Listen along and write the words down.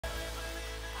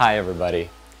Hi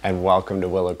everybody, and welcome to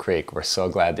Willow Creek. We're so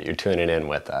glad that you're tuning in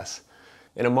with us.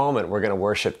 In a moment, we're going to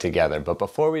worship together, but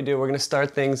before we do, we're going to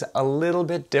start things a little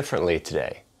bit differently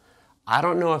today. I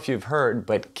don't know if you've heard,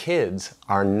 but kids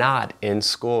are not in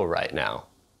school right now.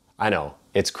 I know,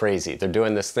 it's crazy. They're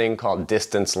doing this thing called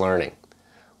distance learning.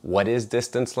 What is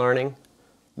distance learning?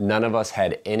 None of us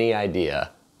had any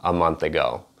idea a month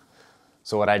ago.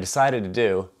 So what I decided to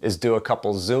do is do a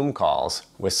couple Zoom calls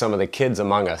with some of the kids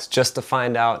among us just to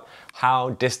find out how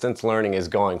distance learning is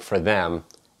going for them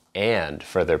and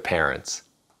for their parents.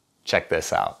 Check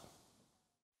this out.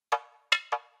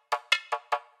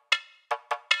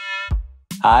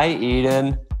 Hi,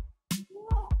 Eden.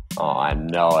 Oh, I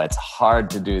know, it's hard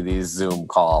to do these Zoom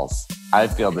calls. I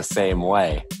feel the same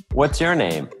way. What's your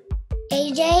name?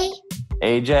 AJ.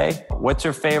 AJ? What's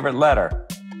your favorite letter?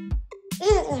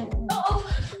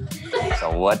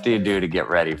 So what do you do to get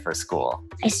ready for school?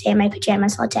 I stay in my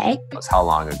pajamas all day. How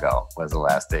long ago was the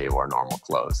last day you wore normal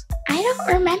clothes? I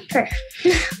don't remember.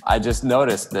 I just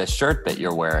noticed the shirt that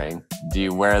you're wearing. Do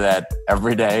you wear that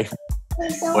every day?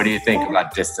 What do you think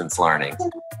about distance learning?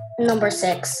 Number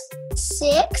 6.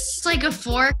 6? It's like a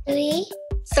 4. 3.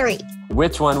 3.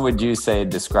 Which one would you say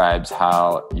describes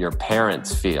how your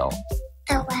parents feel?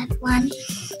 The red one.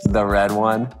 The red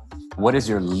one? What is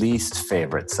your least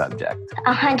favorite subject?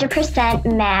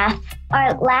 100% math.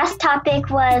 Our last topic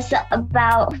was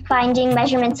about finding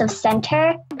measurements of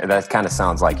center. That kind of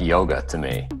sounds like yoga to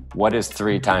me. What is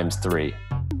 3 times 3?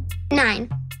 9.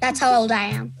 That's how old I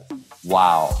am.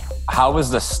 Wow. How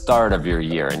was the start of your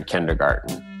year in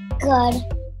kindergarten? Good.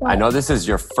 I know this is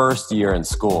your first year in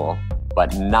school,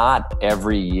 but not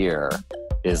every year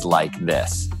is like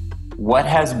this. What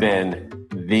has been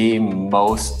the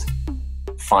most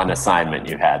fun assignment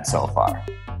you've had so far?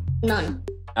 None.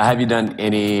 Have you done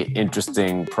any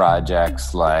interesting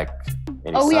projects like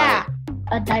any Yeah.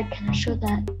 Dad, can I show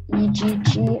that?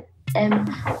 EGGM.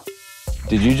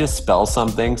 Did you just spell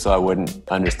something so I wouldn't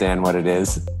understand what it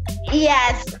is?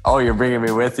 Yes. Oh, you're bringing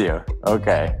me with you.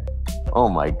 Okay. Oh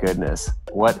my goodness.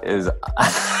 What is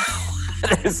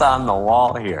what is on the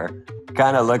wall here?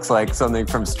 Kind of looks like something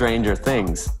from Stranger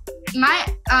Things. My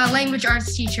language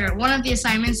arts teacher, one of the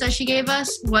assignments that she gave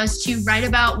us was to write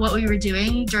about what we were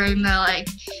doing during the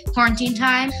quarantine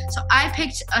time. So I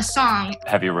picked a song.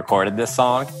 Have you recorded this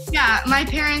song? Yeah, my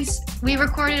parents, we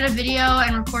recorded a video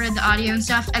and recorded the audio and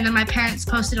stuff, and then my parents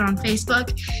posted it on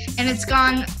Facebook, and it's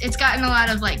gotten a lot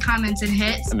of comments and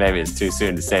hits. Maybe it's too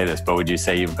soon to say this, but would you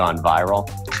say you've gone viral?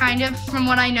 Kind of, from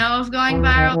what I know of going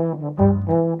viral.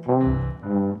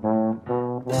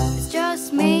 It's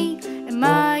just me and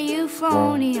my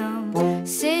euphonium,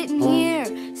 sitting here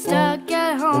stuck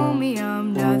at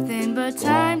homium, nothing but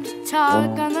time to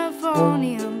talk on the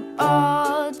phonium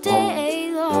all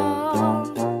day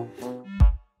long.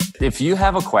 If you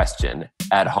have a question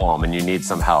at home and you need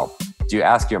some help, do you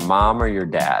ask your mom or your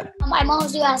dad? My mom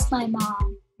do ask my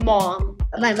mom. Mom.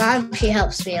 My mom, she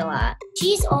helps me a lot.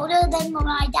 She's older than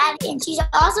my dad, and she's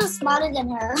also smarter than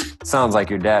her. Sounds like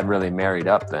your dad really married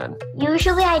up then.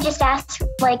 Usually I just ask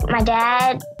my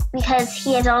dad because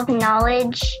he has all the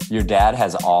knowledge. Your dad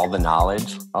has all the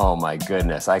knowledge? Oh my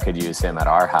goodness, I could use him at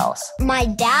our house. My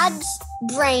dad's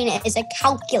brain is a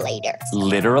calculator.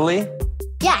 Literally?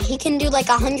 Yeah, he can do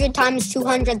 100 times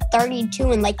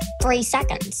 232 in 3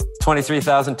 seconds.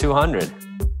 23,200.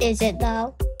 Is it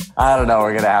though? I don't know,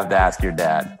 we're gonna have to ask your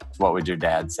dad. What would your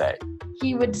dad say?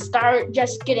 He would start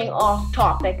just getting off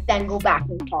topic, then go back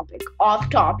on topic. Off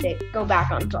topic, go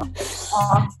back on topic.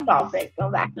 Off topic, go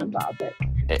back on topic.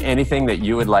 Anything that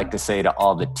you would like to say to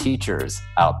all the teachers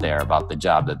out there about the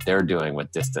job that they're doing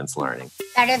with distance learning?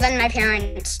 Better than my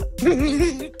parents.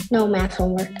 No math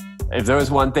homework. If there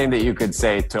was one thing that you could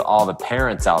say to all the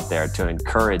parents out there to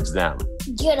encourage them.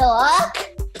 Good luck.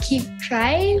 Keep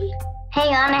trying.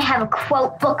 Hang on, I have a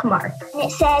quote bookmark. And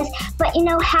it says, but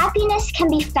happiness can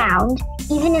be found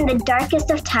even in the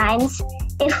darkest of times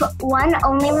if one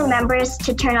only remembers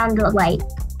to turn on the light.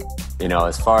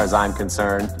 As far as I'm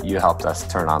concerned, you helped us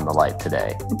turn on the light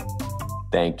today.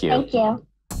 Thank you. Thank you.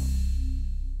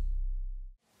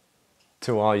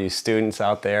 To all you students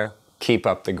out there, keep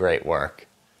up the great work.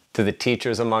 To the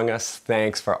teachers among us,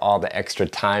 thanks for all the extra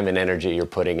time and energy you're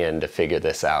putting in to figure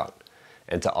this out.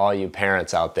 And to all you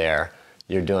parents out there,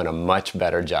 you're doing a much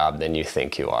better job than you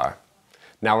think you are.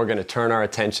 Now we're going to turn our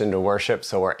attention to worship,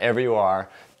 so wherever you are,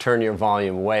 turn your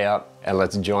volume way up and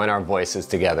let's join our voices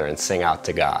together and sing out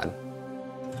to God.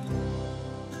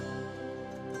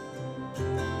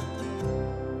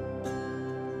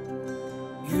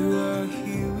 You are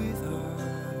here with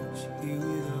us, here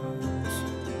with us.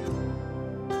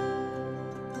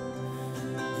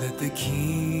 Let the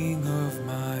King of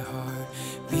my heart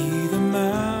be the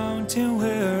mountain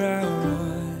where I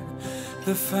run,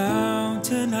 the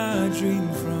fountain I dream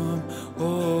from.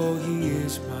 Oh, he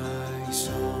is my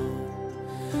song.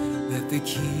 Let the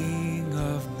King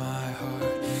of my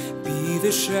heart be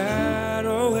the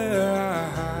shadow where I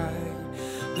hide,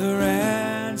 the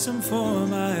ransom for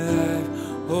my life.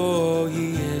 Oh,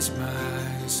 he is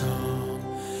my song.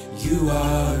 You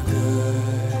are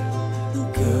good,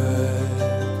 good.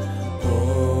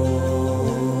 Oh,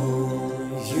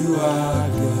 you are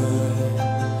good,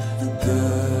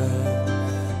 good.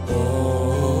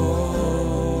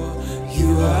 Oh,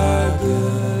 you are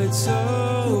good,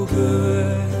 so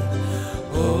good.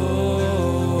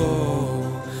 Oh,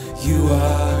 you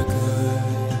are good,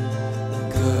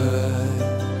 good.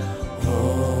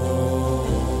 Oh,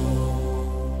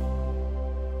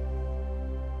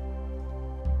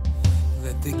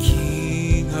 let the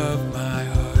King of my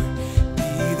heart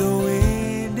be the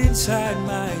wind inside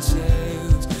my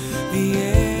sails, the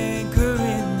anchor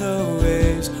in the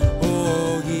waves.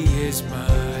 Oh, he is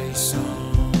my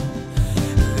song.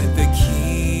 Let the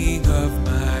King of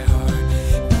my heart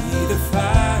be the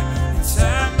fire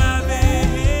inside my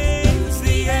veins,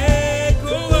 the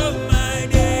echo of my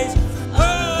days.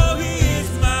 Oh, he is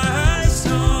my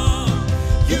song.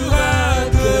 You are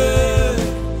good,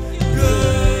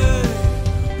 good.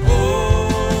 Oh,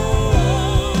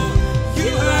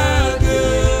 you are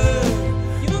good,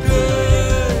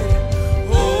 good.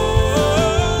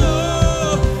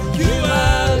 Oh, you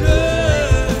are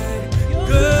good,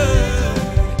 good.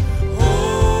 Oh,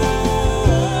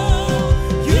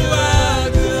 you are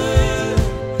good,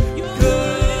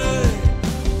 good.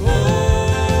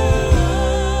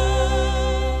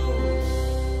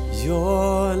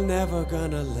 You're never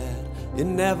gonna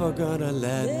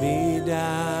let me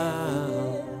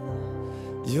down.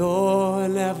 You're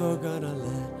never gonna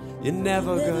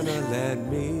let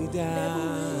me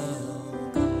down.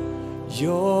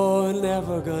 You're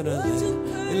never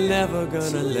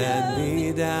gonna let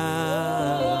me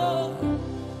down.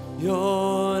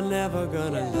 You're never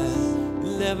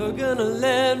gonna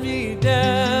let me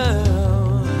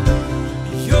down.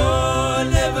 You're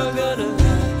never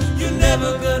gonna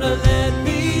let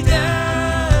me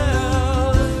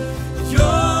down.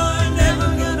 You're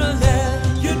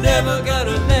never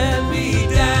gonna let me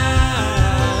down.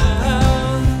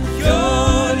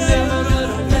 You're never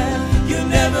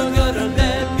gonna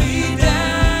let me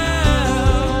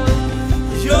down.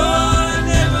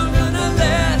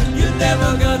 You're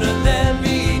never gonna let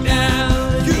me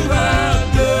down. You are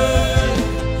good,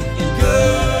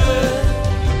 good.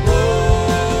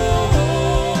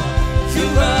 Oh, you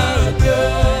are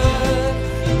good,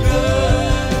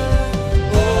 good.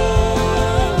 Oh,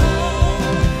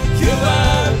 you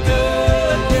are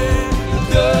good,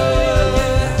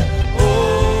 good. Oh,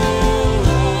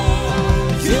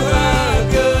 you are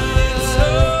good, so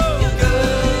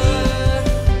good.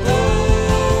 Oh,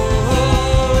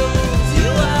 you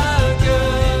are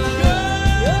good.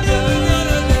 You're never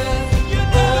gonna let me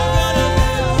down.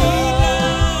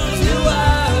 You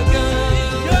are good.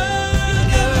 You're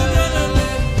never gonna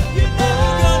let me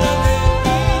down.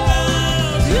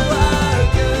 You are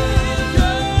good.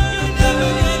 You're never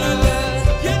gonna let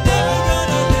me down.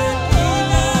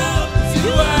 You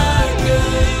are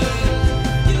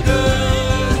good, good.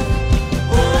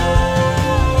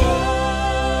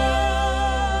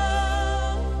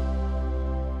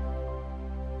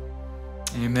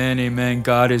 Amen, amen.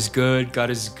 God is good. God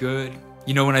is good.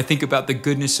 You know, when I think about the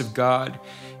goodness of God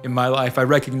in my life, I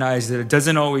recognize that it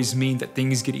doesn't always mean that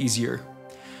things get easier.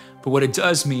 But what it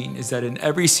does mean is that in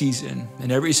every season,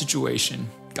 in every situation,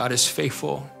 God is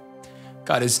faithful.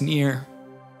 God is near.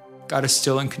 God is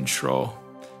still in control.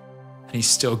 And he's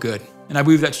still good. And I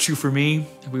believe that's true for me.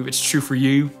 I believe it's true for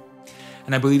you.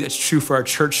 And I believe that's true for our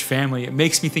church family. It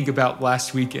makes me think about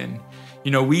last weekend. You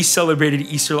know, we celebrated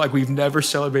Easter like we've never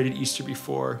celebrated Easter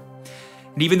before.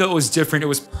 And even though it was different, it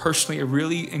was personally a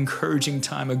really encouraging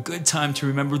time, a good time to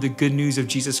remember the good news of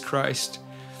Jesus Christ.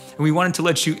 And we wanted to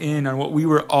let you in on what we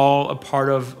were all a part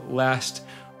of last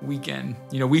weekend.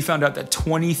 You know, we found out that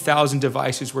 20,000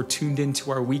 devices were tuned into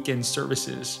our weekend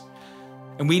services.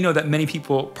 And we know that many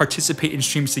people participate in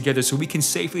streams together, so we can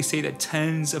safely say that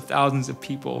tens of thousands of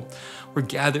people were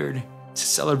gathered to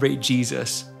celebrate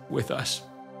Jesus with us.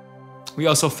 We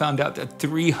also found out that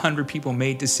 300 people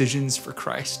made decisions for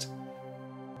Christ.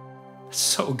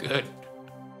 So good.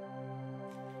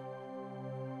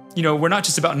 You know, we're not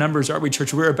just about numbers, are we,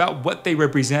 church? We're about what they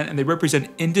represent, and they represent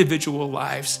individual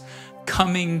lives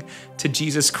coming to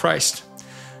Jesus Christ.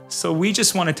 So we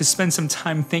just wanted to spend some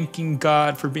time thanking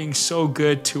God for being so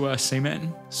good to us.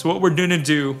 Amen. So what we're going to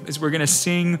do is we're going to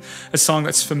sing a song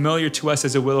that's familiar to us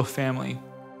as a Willow family.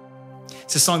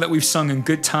 It's a song that we've sung in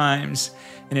good times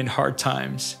and in hard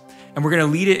times. And we're going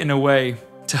to lead it in a way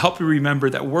to help you remember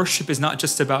that worship is not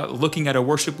just about looking at a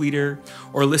worship leader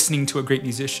or listening to a great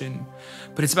musician,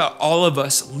 but it's about all of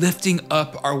us lifting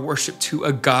up our worship to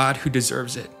a God who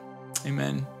deserves it.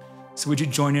 Amen. So would you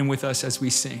join in with us as we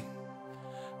sing?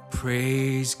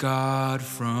 Praise God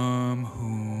from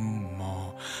whom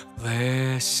all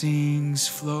blessings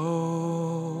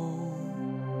flow.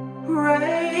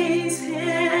 Praise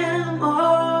Him,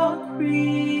 all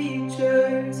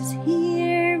creatures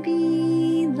here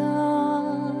below.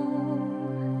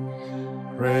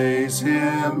 Praise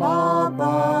Him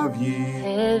above ye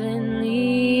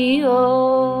Heavenly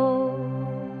hosts.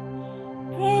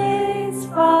 Praise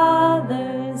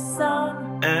Father,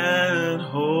 Son, and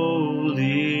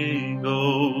Holy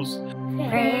Ghost.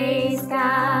 praise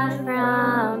God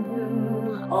from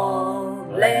whom all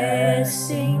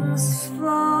blessings flow.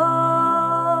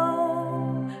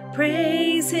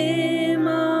 Praise Him,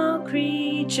 all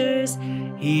creatures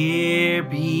Here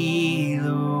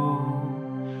below.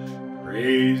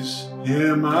 Praise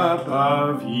Him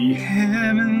above ye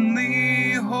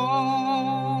heavenly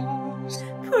hosts.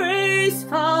 Praise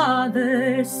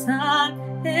Father, Son,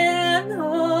 and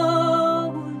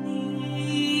Holy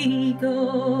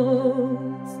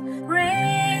Ghost.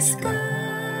 Praise God,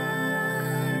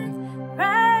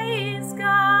 praise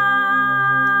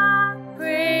God,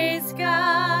 praise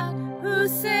God who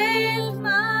saved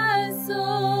my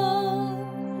soul.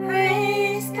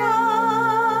 Praise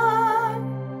God,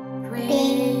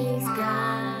 praise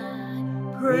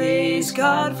God, praise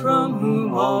God from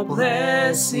whom all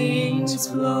blessings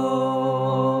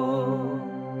flow.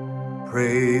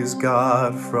 Praise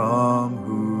God from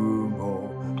whom all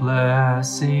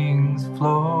blessings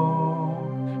flow.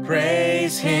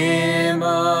 Praise Him,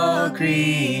 all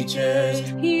creatures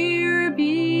here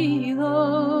below.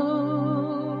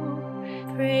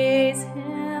 Praise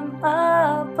Him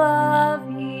above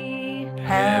ye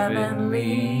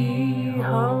heavenly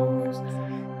hosts.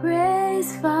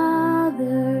 Praise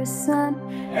Father, Son,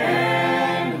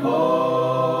 and Holy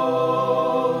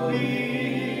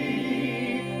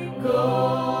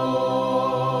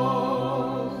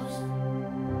Ghost.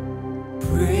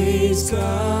 Praise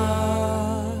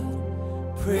God,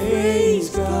 praise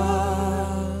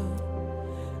God,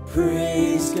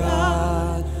 praise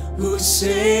God who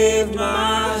saved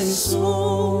my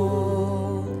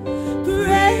soul.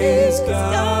 Praise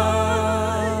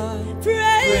God,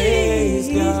 praise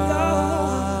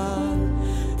God,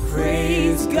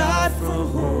 praise God from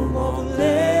whom all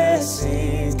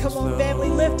blessings. Come on, family,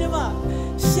 lift Him up.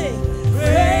 Sing,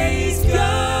 praise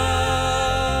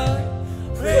God,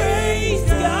 praise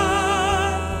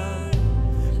God,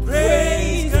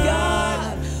 praise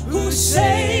God who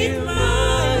saved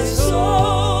my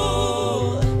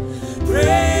soul.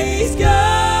 Praise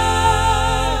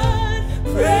God,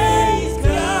 praise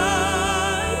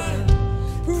God,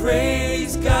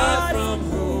 praise God from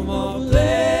whom all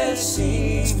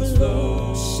blessings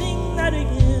flow. Sing that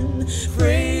again.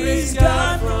 Praise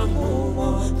God from whom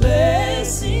all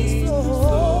blessings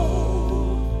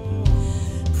flow.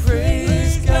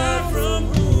 Praise God from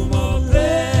whom all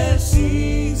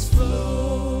blessings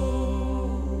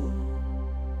flow.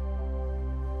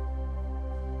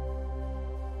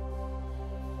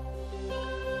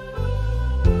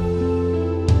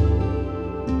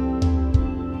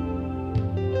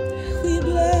 We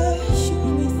bless you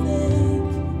and we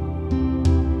thank you.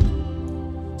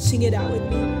 Sing it out with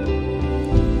me.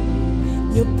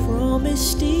 Your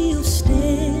promise still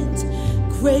stands.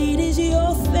 Great is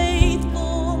your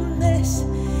faithfulness.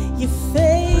 Your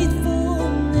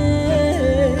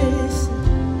faithfulness.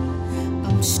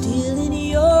 I'm still in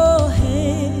your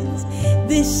hands.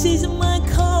 This is my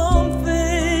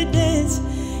confidence.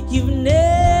 You've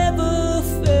never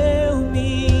failed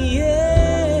me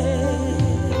yet.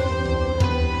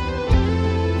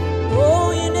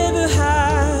 Oh, you never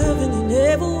have and you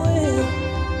never will.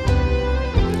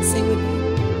 Sing with me.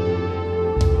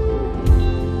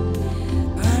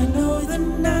 I know the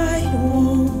night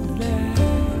won't last.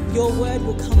 Your word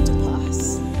will come to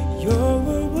pass. Your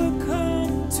word will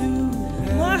come to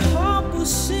pass. My heart will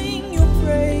sing your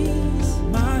praise.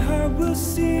 My heart will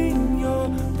sing your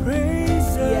praise.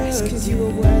 Yes, because you are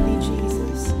worthy,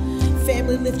 Jesus.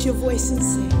 Family, lift your voice and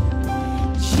sing.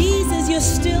 Jesus, you're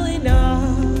still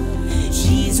enough.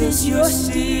 Jesus, you're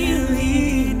still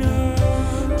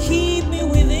enough. Keep me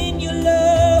within your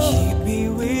love. Keep me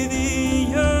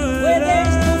within your love. Where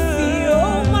there's no fear,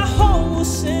 oh, my heart will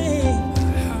sing.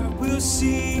 My heart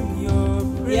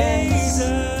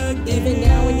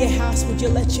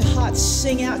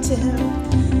out to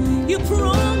him. Your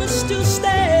promise still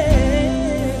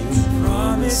stands. Your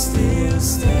promise still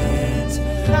stands.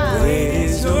 Great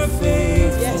is your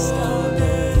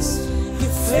faithfulness.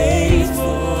 Your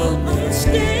faithfulness.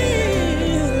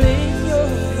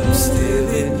 I'm still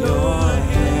in your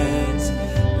hands.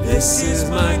 This is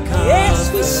my confidence.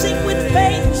 Yes, we sing with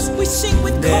faith. We sing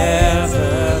with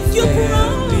confidence. Your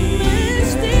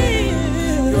promise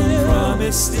still. Your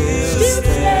promise still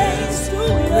stands.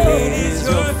 Great is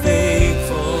your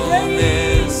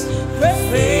faithfulness.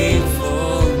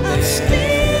 Faithfulness.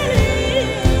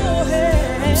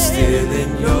 I'm still in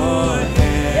your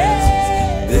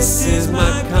hands. This is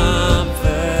my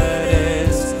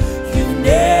confidence. You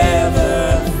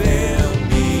never fail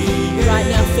me. Right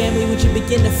now, family, would you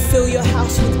begin to fill your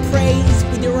house with praise,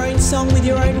 with your own song, with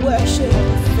your own worship?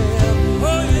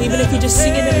 Even if you're just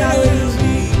singing a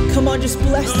melody, come on, just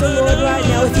bless the Lord right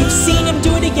now. If you've seen him,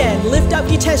 do it again. Lift up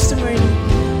your testimony.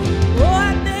 Oh,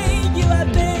 I thank you, I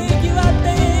thank you, I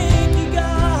thank you,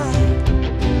 God.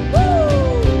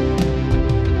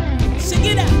 Woo! Sing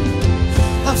it out.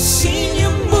 I've seen you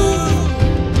move,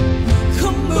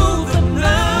 come move the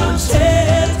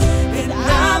mountains, and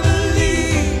I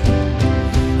believe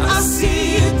I'll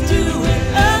see you do it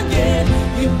again.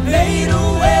 You made a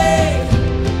way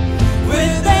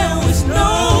where there was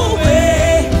no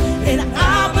way, and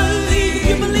I believe.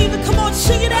 You believe it? Come on,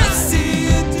 sing it out. I see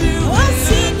you do Oh, I've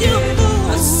seen you move.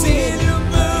 I've seen you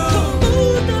Come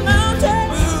move the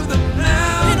mountains. move the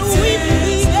mountains, And we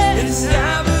believe it. and I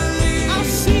believe I'll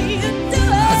see you do I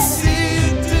it. see you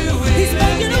do it. He's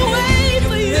making a way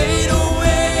for you. Made a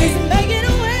way He's making a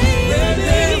way where for me.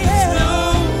 there was no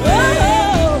way,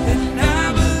 Oh, and I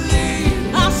believe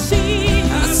I'll see you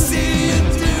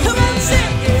do Come on,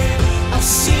 sing. it. I've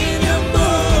seen you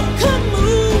move, Come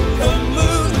move. come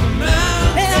move the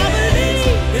mountains, And I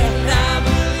believe and I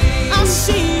believe I'll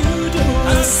see you do I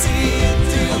it. see you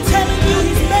do I'm telling you,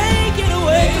 he's making a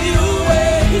way for you.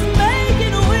 He's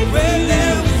making a way for where you.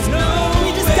 there was no We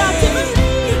just got to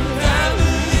believe. and I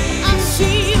believe I'll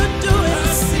see you do I it.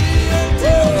 see you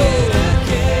do it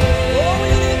again. Oh, we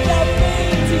lift our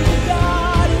faith to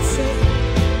God and say,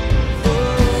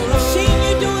 I've seen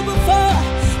you do it before,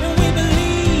 and we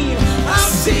believe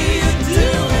I'll see you do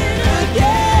it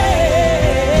again.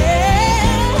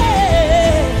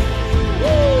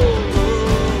 Woo.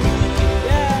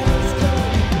 Yes,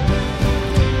 God.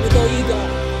 With all you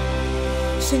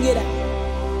got, sing it out.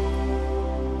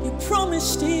 Your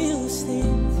promise still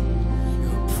stands.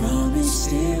 Your promise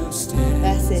still stands.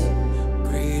 That's it.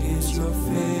 Great is your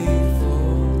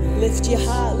faithfulness. Lift your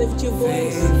heart, lift your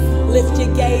voice, lift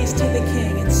your gaze to the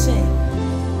King and sing.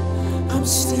 I'm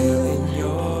still in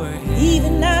your hands.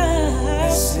 Even now.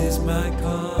 This is my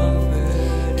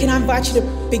confidence. Can I invite you to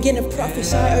begin to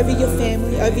prophesy over your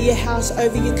family, over your house,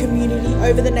 over your community,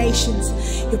 over the nations?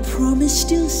 Your promise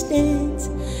still stands.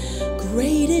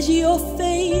 Great is your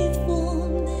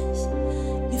faithfulness.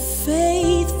 Your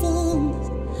faithfulness.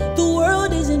 The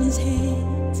world is in his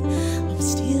hands. I'm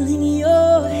still in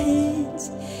your hands.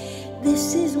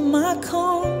 This is my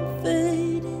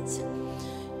confidence.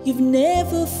 You've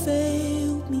never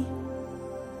failed me.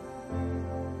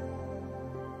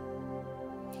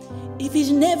 If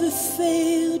he's never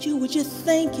failed you, would you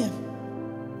thank him?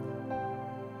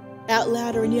 Out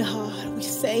loud or in your heart, we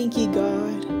thank you,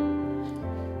 God.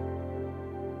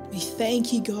 We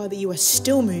thank you, God, that you are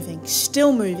still moving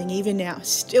even now,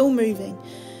 still moving.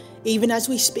 Even as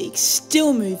we speak,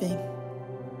 still moving.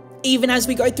 Even as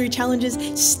we go through challenges,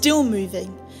 still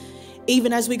moving.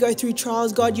 Even as we go through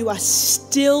trials, God, you are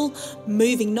still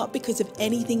moving, not because of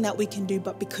anything that we can do,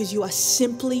 but because you are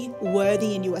simply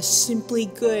worthy and you are simply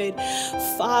good.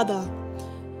 Father,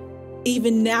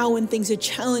 even now when things are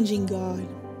challenging, God,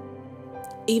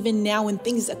 even now when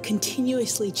things are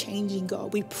continuously changing,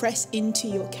 God, we press into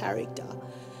your character,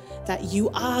 that you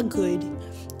are good,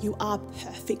 you are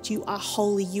perfect, you are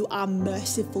holy, you are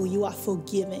merciful, you are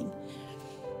forgiving.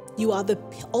 You are the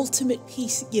ultimate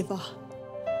peace giver.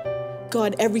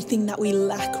 God, everything that we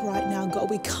lack right now, God,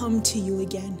 we come to you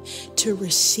again to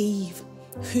receive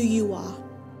who you are.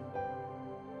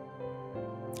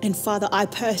 And Father, I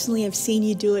personally have seen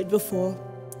you do it before,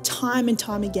 time and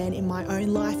time again in my own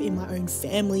life, in my own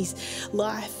family's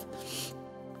life.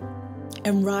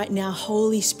 And right now,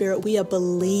 Holy Spirit, we are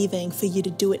believing for you to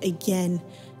do it again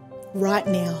right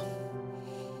now.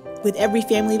 With every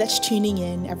family that's tuning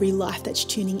in, every life that's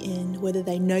tuning in, whether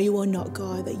they know you or not,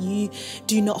 God, that you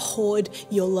do not hoard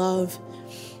your love.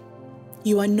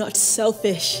 You are not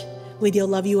selfish with your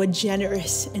love. You are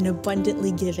generous and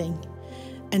abundantly giving.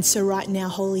 And so right now,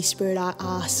 Holy Spirit, I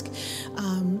ask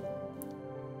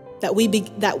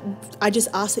that I just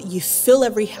ask that you fill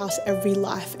every house, every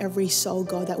life, every soul,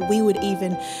 God, that we would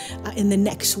even in the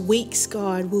next weeks,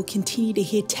 God, we'll continue to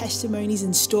hear testimonies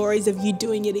and stories of you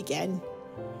doing it again.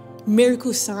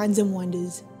 Miracles, signs and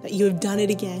wonders, that you have done it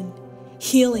again.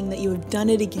 Healing, that you have done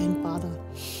it again, Father.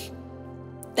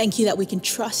 Thank you that we can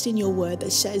trust in your word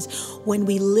that says when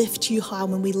we lift you high,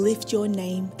 when we lift your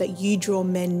name, that you draw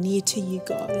men near to you,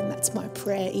 God. And that's my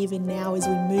prayer even now as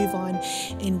we move on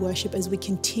in worship, as we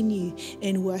continue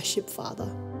in worship,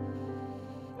 Father.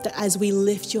 That as we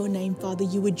lift your name, Father,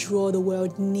 you would draw the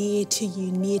world near to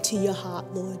you, near to your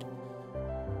heart, Lord.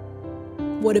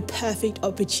 What a perfect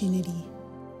opportunity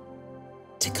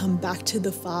to come back to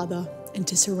the Father and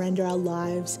to surrender our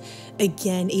lives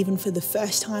again, even for the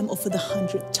first time or for the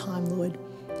 100th time, Lord.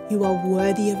 You are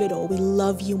worthy of it all. We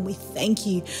love you and we thank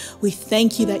you. We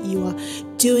thank you that you are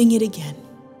doing it again.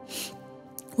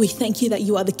 We thank you that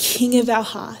you are the King of our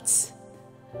hearts.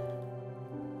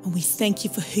 And we thank you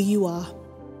for who you are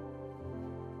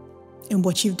and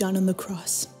what you've done on the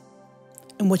cross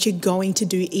and what you're going to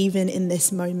do even in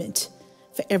this moment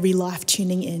for every life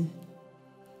tuning in.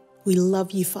 We love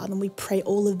you, Father, and we pray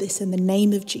all of this in the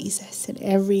name of Jesus. And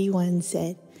everyone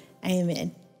said,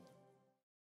 amen.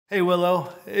 Hey,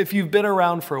 Willow, if you've been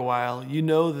around for a while, you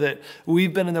know that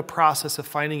we've been in the process of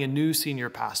finding a new senior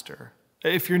pastor.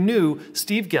 If you're new,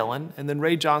 Steve Gillen and then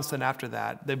Ray Johnston after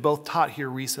that, they both taught here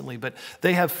recently, but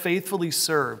they have faithfully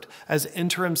served as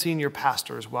interim senior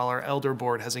pastors while our elder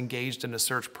board has engaged in a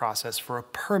search process for a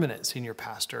permanent senior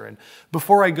pastor. And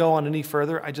before I go on any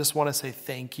further, I just want to say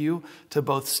thank you to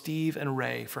both Steve and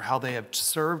Ray for how they have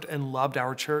served and loved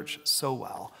our church so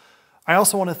well. I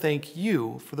also want to thank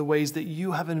you for the ways that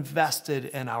you have invested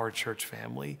in our church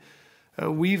family.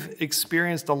 We've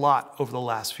experienced a lot over the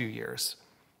last few years.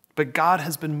 But God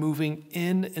has been moving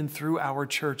in and through our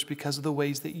church because of the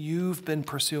ways that you've been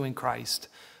pursuing Christ,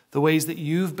 the ways that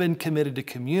you've been committed to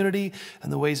community,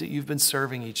 and the ways that you've been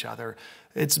serving each other.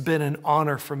 It's been an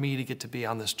honor for me to get to be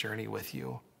on this journey with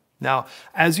you. Now,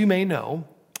 as you may know,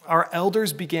 our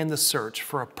elders began the search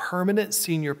for a permanent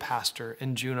senior pastor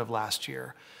in June of last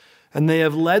year. And they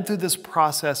have led through this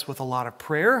process with a lot of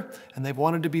prayer, and they've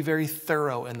wanted to be very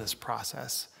thorough in this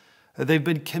process. They've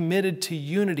been committed to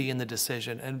unity in the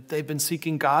decision, and they've been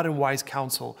seeking God and wise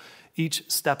counsel each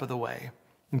step of the way.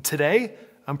 And today,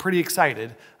 I'm pretty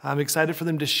excited. I'm excited for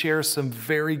them to share some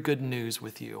very good news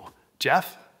with you.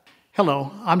 Jeff?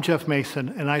 Hello, I'm Jeff Mason,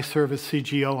 and I serve as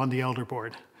CGO on the Elder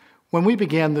Board. When we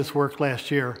began this work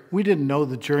last year, we didn't know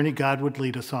the journey God would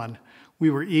lead us on. We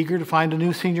were eager to find a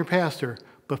new senior pastor,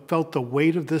 but felt the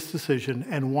weight of this decision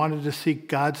and wanted to seek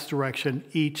God's direction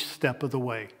each step of the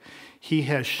way. He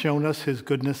has shown us his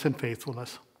goodness and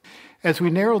faithfulness. As we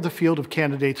narrow the field of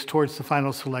candidates towards the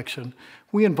final selection,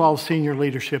 we involve senior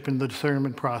leadership in the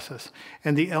discernment process,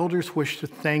 and the elders wish to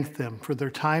thank them for their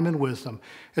time and wisdom,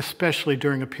 especially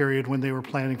during a period when they were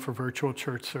planning for virtual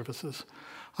church services.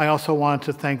 I also want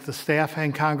to thank the staff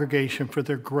and congregation for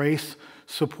their grace,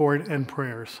 support, and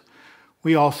prayers.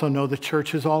 We also know that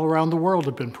churches all around the world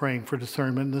have been praying for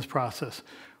discernment in this process.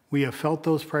 We have felt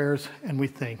those prayers, and we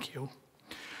thank you.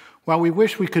 While we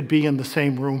wish we could be in the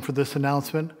same room for this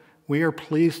announcement, we are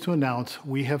pleased to announce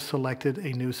we have selected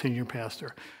a new senior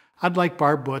pastor. I'd like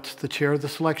Barb Butts, the chair of the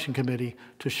selection committee,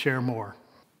 to share more.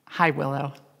 Hi,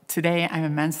 Willow. Today, I'm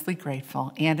immensely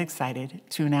grateful and excited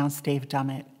to announce Dave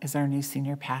Dummett as our new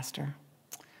senior pastor.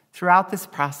 Throughout this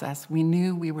process, we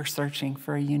knew we were searching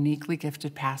for a uniquely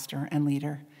gifted pastor and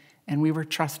leader, and we were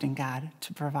trusting God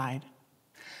to provide.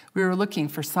 We were looking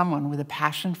for someone with a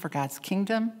passion for God's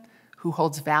kingdom, who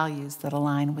holds values that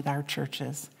align with our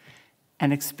churches,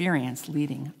 and experience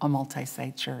leading a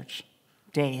multi-site church.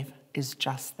 Dave is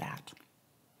just that.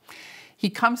 He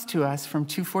comes to us from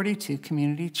 242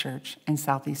 Community Church in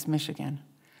Southeast Michigan,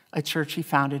 a church he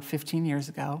founded 15 years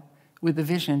ago with a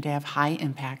vision to have high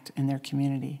impact in their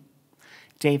community.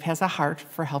 Dave has a heart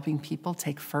for helping people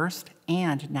take first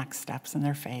and next steps in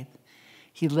their faith.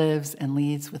 He lives and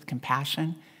leads with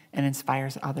compassion and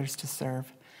inspires others to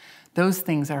serve. Those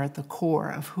things are at the core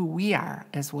of who we are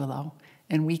as Willow,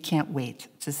 and we can't wait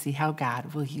to see how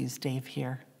God will use Dave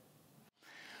here.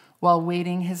 While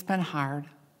waiting has been hard,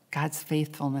 God's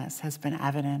faithfulness has been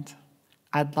evident.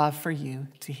 I'd love for you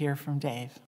to hear from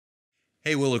Dave.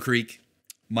 Hey, Willow Creek.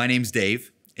 My name's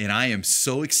Dave, and I am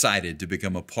so excited to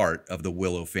become a part of the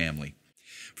Willow family.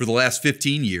 For the last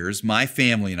 15 years, my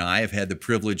family and I have had the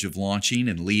privilege of launching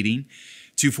and leading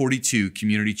 242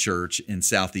 Community Church in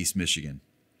Southeast Michigan.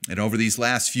 And over these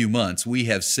last few months, we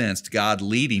have sensed God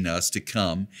leading us to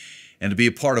come and to be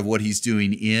a part of what he's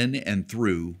doing in and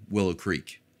through Willow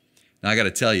Creek. Now, I got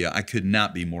to tell you, I could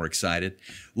not be more excited.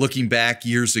 Looking back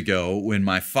years ago when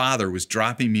my father was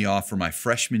dropping me off for my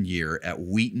freshman year at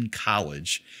Wheaton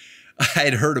College, I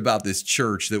had heard about this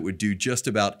church that would do just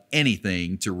about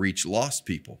anything to reach lost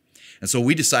people. And so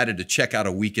we decided to check out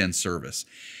a weekend service.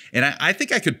 And I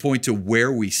think I could point to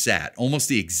where we sat, almost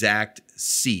the exact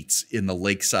seats in the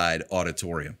Lakeside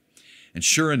Auditorium. And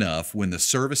sure enough, when the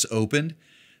service opened,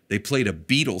 they played a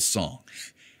Beatles song,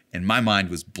 and my mind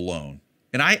was blown.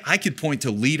 And I could point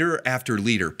to leader after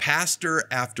leader, pastor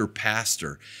after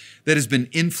pastor that has been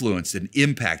influenced and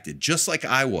impacted, just like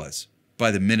I was,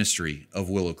 by the ministry of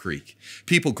Willow Creek.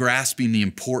 People grasping the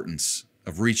importance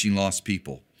of reaching lost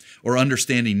people or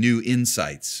understanding new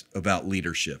insights about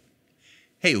leadership.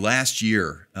 Hey, last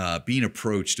year, being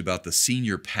approached about the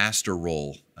senior pastor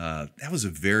role, that was a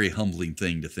very humbling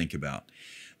thing to think about.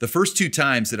 The first 2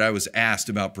 times that I was asked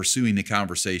about pursuing the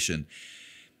conversation,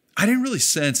 I didn't really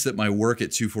sense that my work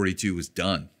at 242 was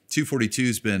done. 242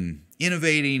 has been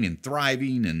innovating and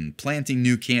thriving and planting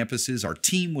new campuses. Our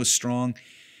team was strong.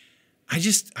 I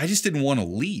just didn't want to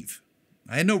leave.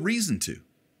 I had no reason to.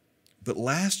 But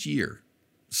last year,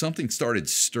 something started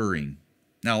stirring.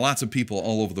 Now, lots of people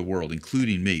all over the world,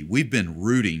 including me, we've been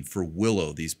rooting for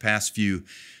Willow these past few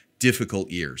difficult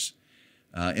years.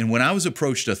 And when I was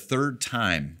approached a 3rd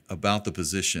time about the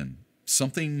position,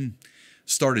 something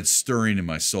started stirring in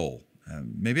my soul.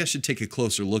 Maybe I should take a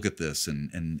closer look at this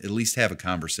and at least have a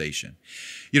conversation.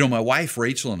 You know, my wife,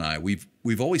 Rachel, and I,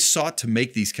 we've always sought to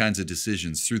make these kinds of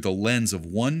decisions through the lens of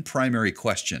one primary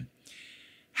question.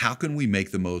 How can we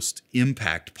make the most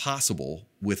impact possible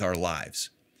with our lives?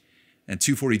 And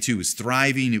 242 was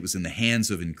thriving. It was in the hands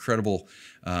of incredible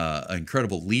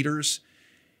leaders.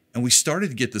 And we started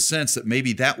to get the sense that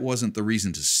maybe that wasn't the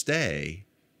reason to stay,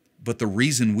 but the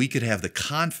reason we could have the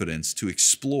confidence to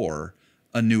explore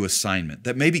a new assignment,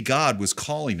 that maybe God was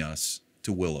calling us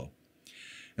to Willow.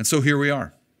 And so here we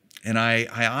are. And I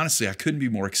honestly, I couldn't be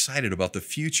more excited about the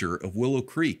future of Willow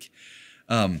Creek.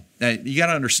 Now, you got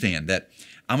to understand that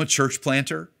I'm a church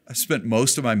planter. I've spent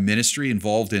most of my ministry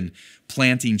involved in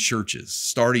planting churches,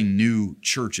 starting new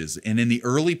churches. And in the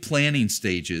early planning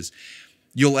stages,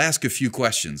 you'll ask a few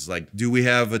questions like, do we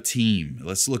have a team?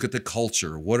 Let's look at the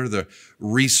culture. What are the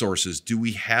resources? Do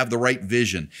we have the right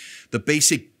vision? The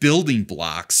basic building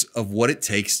blocks of what it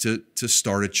takes to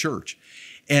start a church.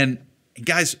 And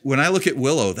guys, when I look at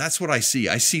Willow, that's what I see.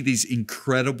 I see these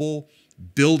incredible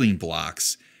building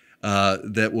blocks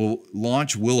that will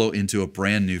launch Willow into a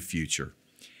brand new future.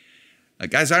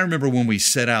 Guys, I remember when we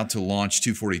set out to launch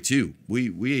 242,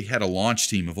 we had a launch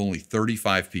team of only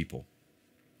 35 people.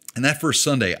 And that first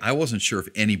Sunday, I wasn't sure if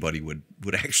anybody would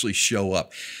actually show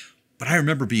up. But I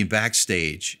remember being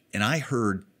backstage, and I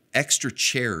heard extra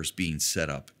chairs being set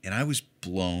up, and I was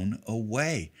blown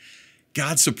away.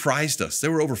 God surprised us.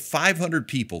 There were over 500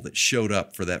 people that showed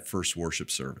up for that first worship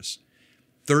service.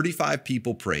 35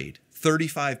 people prayed.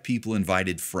 35 people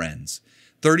invited friends.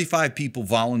 35 people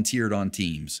volunteered on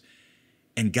teams.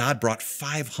 And God brought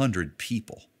 500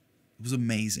 people. It was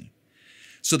amazing.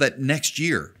 So that next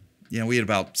year, we had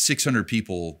about 600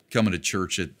 people coming to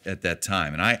church at that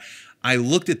time. And I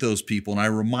looked at those people and I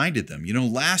reminded them,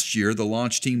 last year the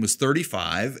launch team was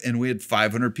 35 and we had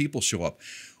 500 people show up.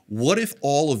 What if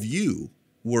all of you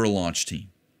were a launch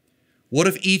team? What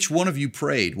if each one of you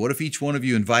prayed? What if each one of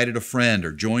you invited a friend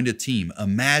or joined a team?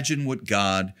 Imagine what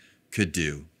God could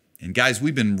do. And guys,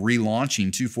 we've been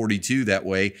relaunching 242 that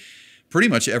way pretty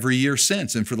much every year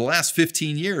since. And for the last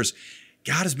 15 years,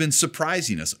 God has been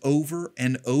surprising us over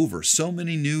and over. So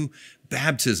many new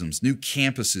baptisms, new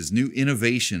campuses, new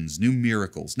innovations, new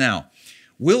miracles. Now,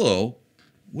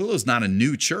 Willow's not a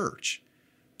new church,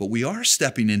 but we are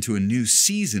stepping into a new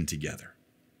season together.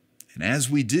 And as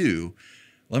we do,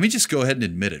 let me just go ahead and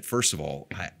admit it. First of all,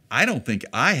 I don't think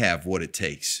I have what it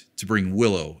takes to bring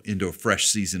Willow into a fresh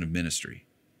season of ministry,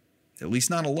 at least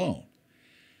not alone.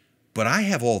 But I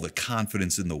have all the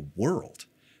confidence in the world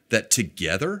that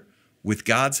together, with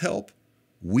God's help,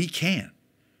 we can.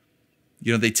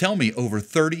 They tell me over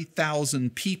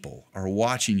 30,000 people are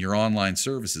watching your online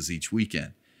services each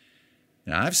weekend.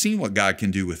 Now, I've seen what God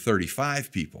can do with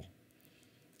 35 people.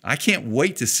 I can't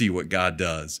wait to see what God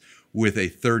does with a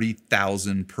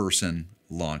 30,000 person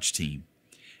launch team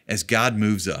as God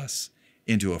moves us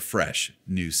into a fresh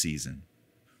new season.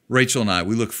 Rachel and I,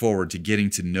 we look forward to getting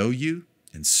to know you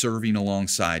and serving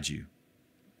alongside you.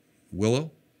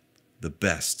 Willow, the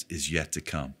best is yet to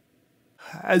come.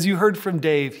 As you heard from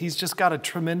Dave, he's just got a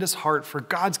tremendous heart for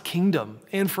God's kingdom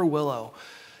and for Willow.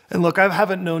 And look, I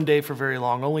haven't known Dave for very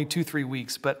long, only 2-3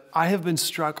 weeks, but I have been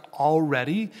struck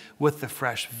already with the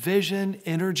fresh vision,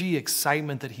 energy,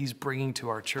 excitement that he's bringing to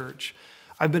our church.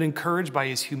 I've been encouraged by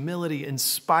his humility,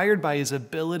 inspired by his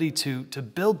ability to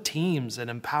build teams and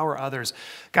empower others.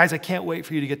 Guys, I can't wait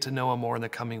for you to get to know him more in the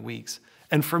coming weeks.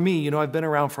 And for me, I've been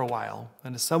around for a while,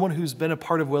 and as someone who's been a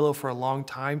part of Willow for a long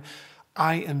time,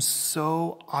 I am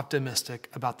so optimistic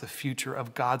about the future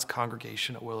of God's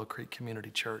congregation at Willow Creek Community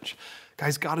Church.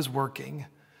 Guys, God is working.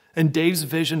 And Dave's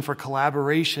vision for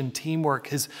collaboration, teamwork,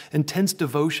 his intense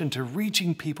devotion to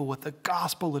reaching people with the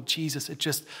gospel of Jesus, it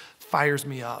just fires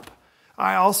me up.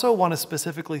 I also want to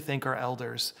specifically thank our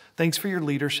elders. Thanks for your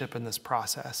leadership in this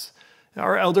process.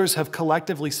 Our elders have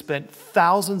collectively spent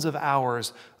thousands of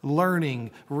hours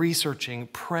learning, researching,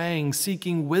 praying,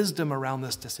 seeking wisdom around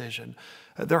this decision.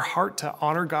 Their heart to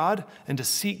honor God and to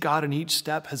seek God in each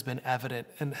step has been evident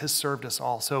and has served us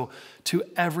all. So to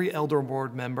every elder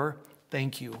board member,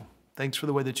 thank you. Thanks for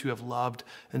the way that you have loved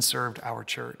and served our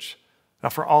church. Now,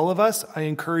 for all of us, I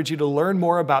encourage you to learn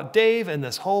more about Dave and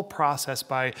this whole process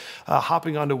by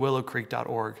hopping onto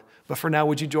willowcreek.org. But for now,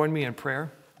 would you join me in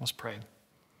prayer? Let's pray.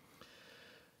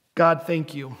 God,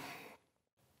 thank you.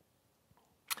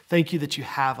 Thank you that you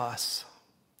have us.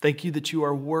 Thank you that you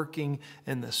are working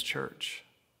in this church.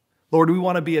 Lord, we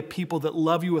want to be a people that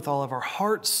love you with all of our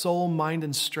heart, soul, mind,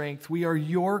 and strength. We are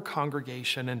your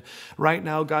congregation. And right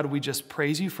now, God, we just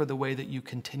praise you for the way that you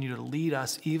continue to lead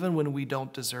us, even when we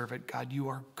don't deserve it. God, you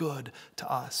are good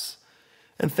to us.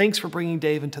 And thanks for bringing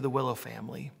Dave into the Willow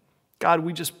family. God,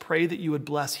 we just pray that you would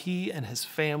bless he and his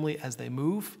family as they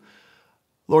move.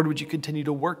 Lord, would you continue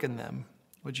to work in them?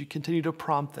 Would you continue to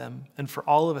prompt them? And for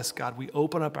all of us, God, we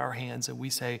open up our hands and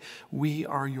we say, we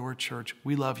are your church.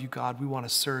 We love you, God. We want to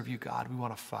serve you, God. We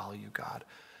want to follow you, God.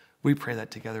 We pray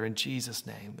that together in Jesus'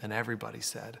 name. And everybody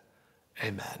said,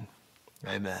 amen.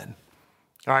 Amen.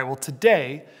 All right, well,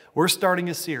 today we're starting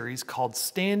a series called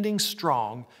Standing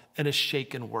Strong in a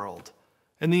Shaken World.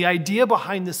 And the idea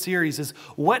behind the series is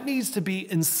what needs to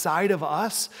be inside of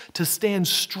us to stand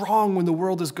strong when the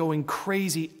world is going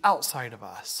crazy outside of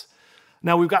us.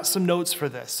 Now, we've got some notes for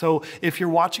this. So if you're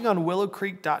watching on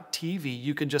willowcreek.tv,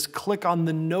 you can just click on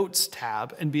the Notes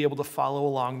tab and be able to follow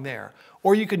along there.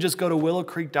 Or you can just go to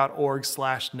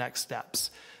willowcreek.org/nextsteps.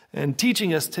 And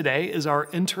teaching us today is our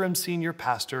interim senior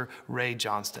pastor, Ray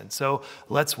Johnston. So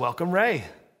let's welcome Ray.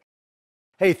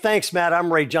 Hey, thanks, Matt.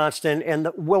 I'm Ray Johnston. And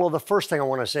Willow, the first thing I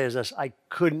want to say is this. I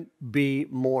couldn't be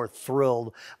more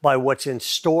thrilled by what's in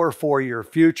store for your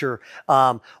future.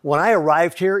 When I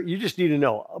arrived here, you just need to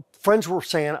know, friends were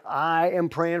saying, I am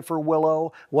praying for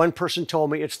Willow. One person told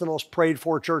me it's the most prayed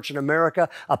for church in America.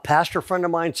 A pastor friend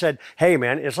of mine said, hey,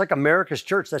 man, it's like America's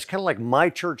church. That's kind of like my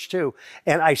church, too.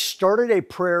 And I started a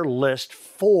prayer list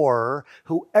for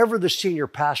whoever the senior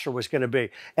pastor was going to be.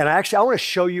 And I want to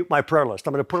show you my prayer list.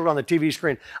 I'm going to put it on the TV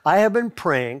screen. I have been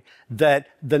praying that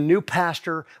the new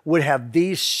pastor would have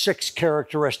these 6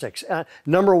 characteristics.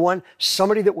 Number 1,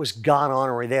 somebody that was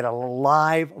God-honoring. They had a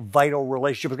live, vital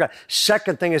relationship with God.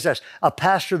 Second thing is this, a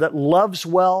pastor that loves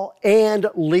well and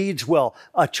leads well.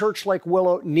 A church like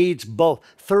Willow needs both.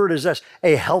 Third is this,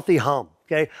 a healthy home.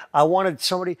 Okay, I wanted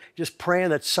somebody just praying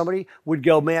that somebody would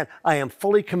go, man, I am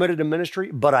fully committed to ministry,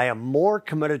 but I am more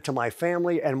committed to my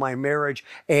family and my marriage,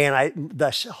 and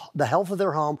the health of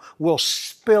their home will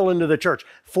spill into the church.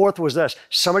 Fourth was this,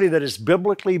 somebody that is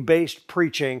biblically based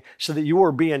preaching so that you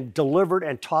are being delivered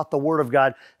and taught the Word of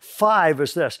God. 5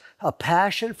 is this, a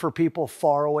passion for people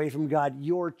far away from God.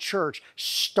 Your church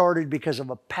started because of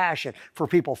a passion for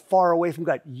people far away from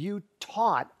God. You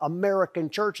taught American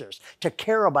churches to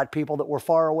care about people that were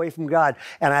far away from God.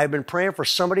 And I've been praying for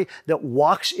somebody that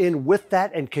walks in with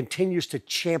that and continues to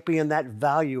champion that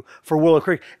value for Willow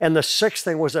Creek. And the 6th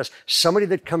thing was this, somebody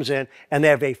that comes in and they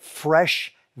have a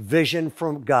fresh vision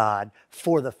from God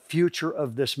for the future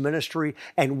of this ministry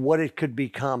and what it could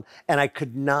become. And I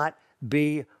could not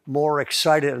be more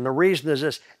excited. And the reason is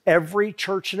this, every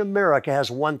church in America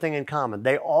has one thing in common.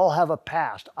 They all have a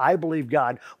past. I believe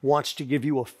God wants to give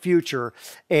you a future.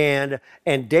 And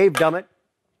Dave Dummett,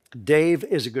 Dave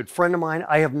is a good friend of mine.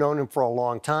 I have known him for a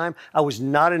long time. I was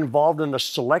not involved in the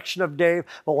selection of Dave,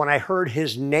 but when I heard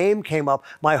his name came up,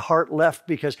 my heart left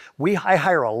because I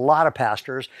hire a lot of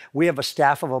pastors. We have a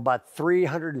staff of about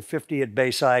 350 at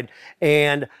Bayside.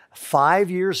 And 5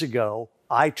 years ago,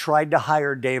 I tried to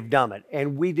hire Dave Dummett,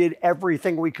 and we did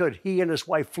everything we could. He and his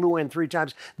wife flew in 3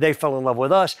 times. They fell in love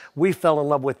with us. We fell in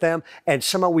love with them. And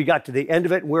somehow we got to the end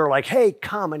of it, and we were like, hey,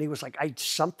 come. And he was like,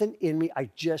 something in me, I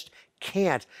just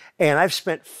can't. And I've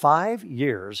spent 5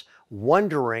 years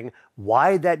wondering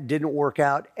why that didn't work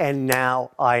out, and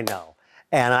now I know.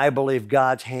 And I believe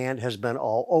God's hand has been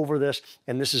all over this,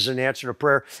 and this is an answer to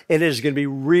prayer. It is going to be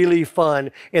really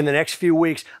fun in the next few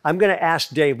weeks. I'm going to ask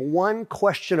Dave one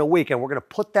question a week, and we're going to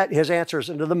put his answers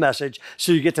into the message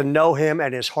so you get to know him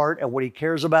and his heart and what he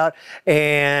cares about.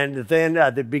 And then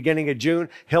at the beginning of June,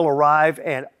 he'll arrive,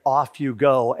 and off you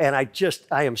go. And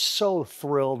I am so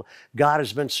thrilled. God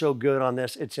has been so good on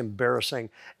this. It's embarrassing.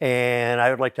 And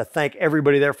I would like to thank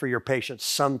everybody there for your patience.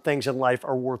 Some things in life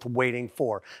are worth waiting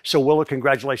for. So Willow,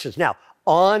 congratulations. Now,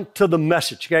 on to the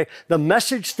message, okay? The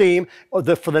message theme for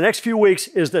the next few weeks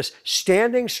is this: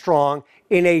 standing strong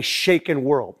in a shaken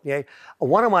world, okay?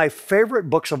 One of my favorite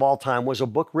books of all time was a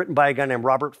book written by a guy named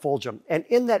Robert Fulghum. And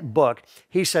in that book,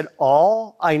 he said,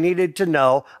 all I needed to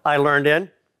know, I learned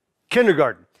in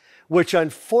kindergarten, which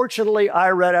unfortunately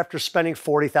I read after spending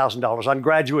 $40,000 on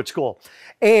graduate school.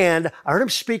 And I heard him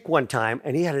speak one time,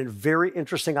 and he had a very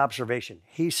interesting observation.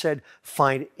 He said,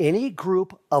 find any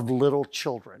group of little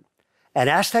children and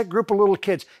ask that group of little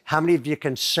kids, how many of you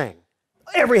can sing?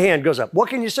 Every hand goes up. What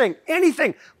can you sing?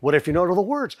 Anything. What if you know the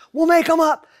words? We'll make them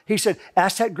up. He said,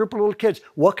 ask that group of little kids,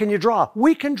 what can you draw?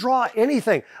 We can draw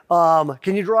anything.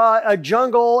 Can you draw a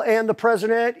jungle and the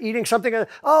president eating something?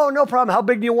 Oh, no problem. How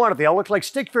big do you want it? They all look like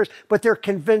stick figures, but they're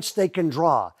convinced they can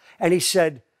draw. And he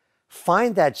said,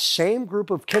 find that same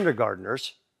group of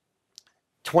kindergartners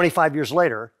 25 years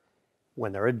later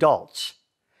when they're adults,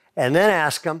 and then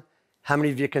ask them, how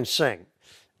many of you can sing?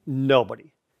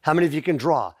 Nobody. How many of you can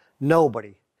draw?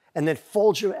 Nobody. And then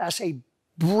Fulghum asked a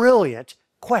brilliant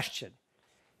question.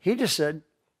 He just said,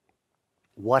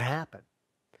 what happened?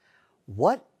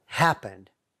 What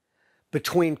happened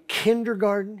between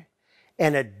kindergarten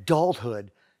and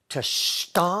adulthood to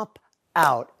stomp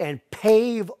out and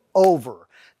pave over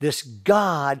this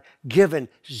God-given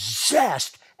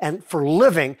zest and for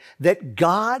living that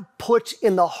God puts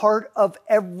in the heart of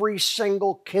every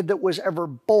single kid that was ever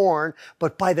born,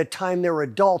 but by the time they're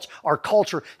adults, our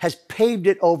culture has paved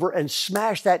it over and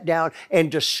smashed that down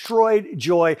and destroyed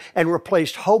joy and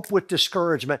replaced hope with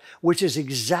discouragement, which is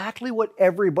exactly what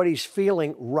everybody's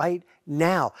feeling right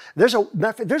now. There's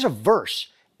a verse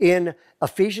in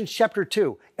Ephesians chapter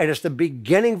 2, and it's the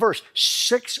beginning verse,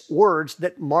 6 words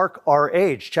that mark our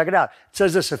age. Check it out. It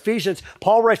says this,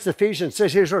 Paul writes to Ephesians,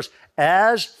 says here's verse,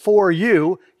 as for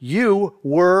you, you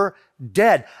were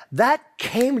dead. That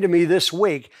came to me this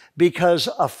week because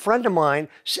a friend of mine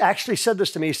actually said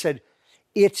this to me. He said,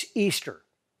 it's Easter.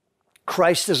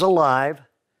 Christ is alive.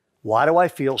 Why do I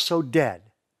feel so dead?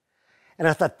 And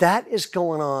I thought that is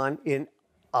going on in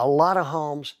a lot of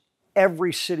homes,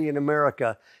 every city in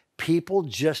America. People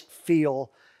just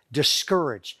feel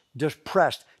discouraged,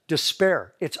 depressed,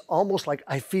 despair. It's almost like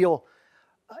I feel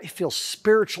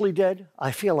spiritually dead. I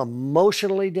feel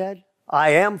emotionally dead.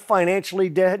 I am financially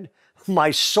dead. My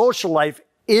social life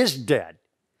is dead.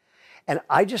 And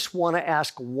I just want to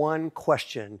ask one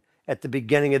question at the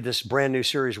beginning of this brand new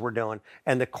series we're doing.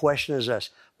 And the question is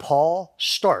this. Paul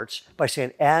starts by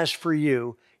saying, as for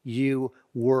you, you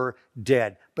were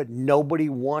dead. But nobody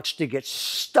wants to get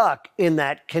stuck in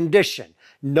that condition.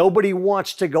 Nobody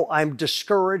wants to go, I'm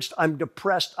discouraged, I'm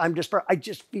depressed, I'm desperate. I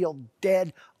just feel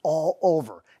dead all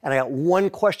over. And I got one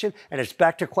question, and it's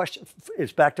back to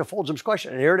Fulghum's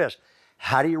question. And here it is.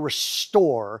 How do you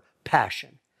restore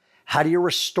passion? How do you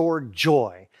restore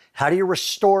joy? How do you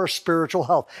restore spiritual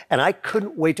health? And I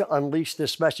couldn't wait to unleash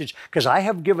this message because I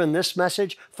have given this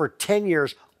message for 10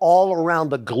 years all around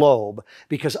the globe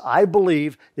because I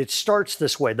believe it starts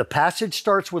this way. The passage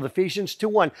starts with Ephesians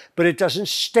 2:1, but it doesn't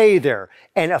stay there.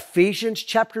 And Ephesians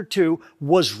chapter 2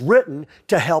 was written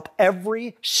to help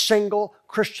every single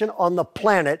Christian on the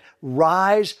planet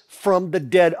rise from the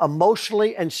dead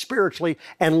emotionally and spiritually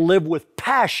and live with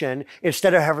passion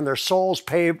instead of having their souls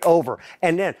paved over.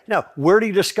 And then, now, where do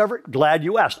you discover it? Glad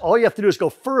you asked. All you have to do is go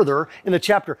further in the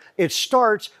chapter. It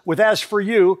starts with, as for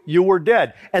you, you were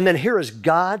dead. And then here is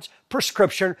God's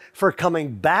prescription for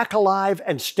coming back alive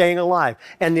and staying alive.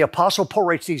 And the Apostle Paul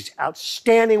writes these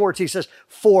outstanding words. He says,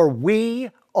 for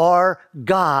we are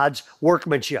God's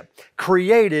workmanship,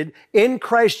 created in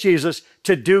Christ Jesus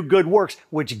to do good works,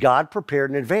 which God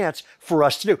prepared in advance for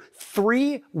us to do.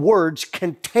 3 words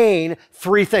contain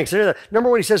 3 things. Number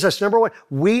one, he says this. Number one,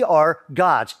 we are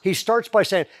God's. He starts by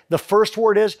saying the first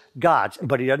word is God's,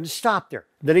 but he doesn't stop there.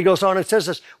 Then he goes on and says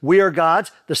this, we are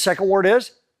God's. The second word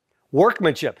is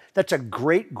workmanship. That's a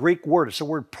great Greek word. It's the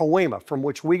word poema, from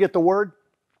which we get the word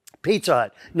Pizza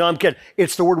Hut. No, I'm kidding.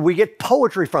 It's the word we get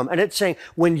poetry from. And it's saying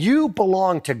when you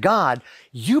belong to God,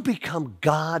 you become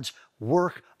God's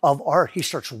work of art. He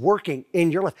starts working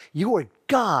in your life. You are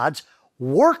God's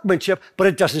workmanship, but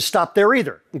it doesn't stop there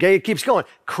either. Okay, it keeps going.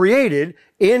 Created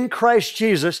in Christ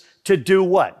Jesus to do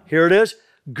what? Here it is.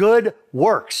 Good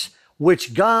works,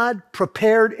 which God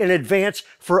prepared in advance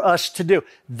for us to do.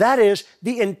 That is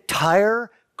the entire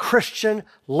Christian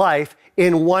life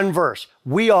in one verse.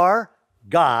 We are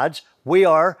God's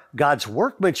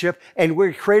workmanship, and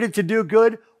we're created to do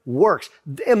good works.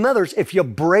 In other words, if you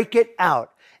break it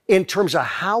out in terms of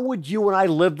how would you and I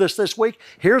live this week,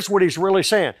 here's what he's really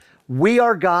saying. We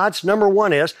are God's. Number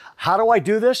one is, how do I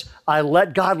do this? I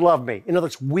let God love me. In other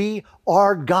words, we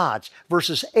are God's.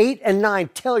 Verses 8 and 9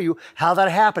 tell you how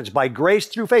that happens, by grace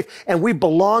through faith. And we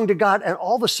belong to God, and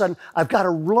all of a sudden, I've got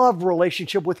a love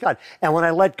relationship with God. And when I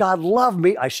let God love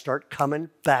me, I start coming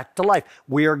back to life.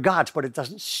 We are God's, but it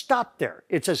doesn't stop there.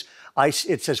 It says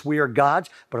we are God's,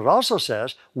 but it also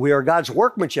says we are God's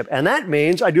workmanship. And that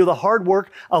means I do the hard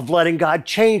work of letting God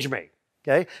change me.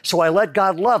 Okay, so I let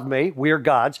God love me, we are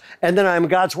God's, and then I'm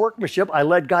God's workmanship, I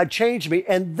let God change me,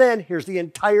 and then here's the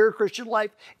entire Christian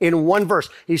life in one verse.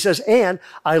 He says, and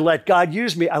I let God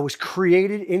use me. I was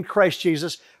created in Christ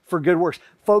Jesus for good works.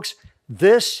 Folks,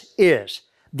 this is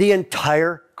the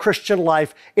entire Christian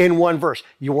life in one verse.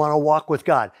 You want to walk with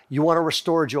God. You want to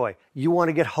restore joy. You want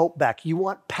to get hope back. You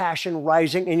want passion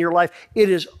rising in your life. It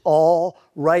is all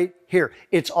right here.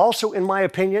 It's also, in my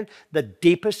opinion, the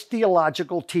deepest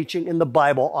theological teaching in the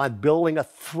Bible on building a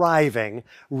thriving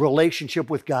relationship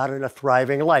with God and a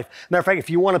thriving life. Matter of fact, if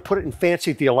you want to put it in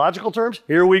fancy theological terms,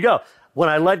 here we go. When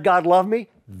I let God love me,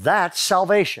 that's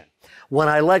salvation. When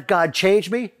I let God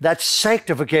change me, that's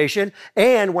sanctification.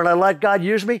 And when I let God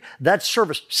use me, that's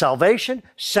service. Salvation,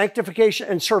 sanctification,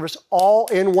 and service all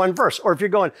in one verse. Or if you're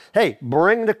going, hey,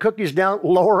 bring the cookies down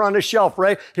lower on the shelf,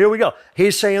 Ray. Here we go.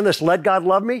 He's saying this, let God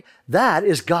love me. That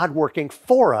is God working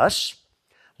for us.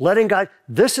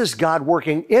 This is God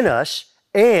working in us.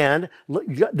 And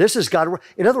this is God.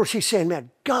 In other words, he's saying,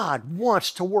 man, God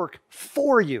wants to work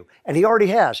for you. And he already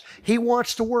has. He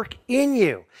wants to work in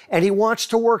you. And he wants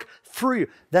to work through you.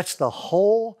 That's the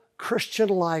whole Christian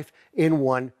life in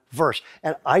one verse.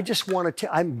 And I just want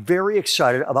to I'm very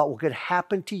excited about what could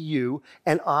happen to you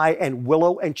and I and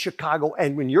Willow and Chicago,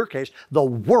 and in your case, the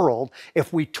world,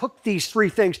 if we took these three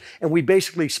things and we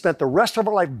basically spent the rest of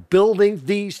our life building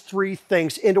these three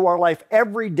things into our life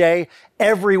every day,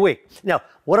 every week. Now,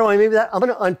 what do I mean by that? I'm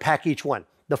going to unpack each one.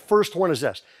 The first one is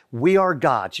this. We are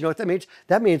God's. You know what that means?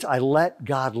 That means I let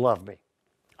God love me.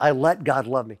 I let God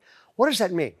love me. What does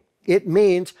that mean? It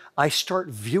means I start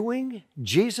viewing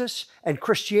Jesus and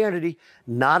Christianity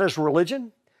not as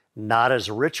religion, not as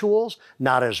rituals,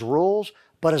 not as rules,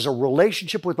 but as a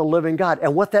relationship with the living God.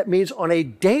 And what that means on a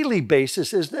daily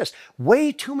basis is this.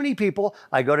 Way too many people,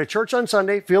 I go to church on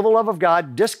Sunday, feel the love of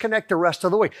God, disconnect the rest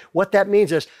of the week. What that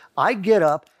means is I get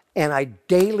up and I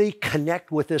daily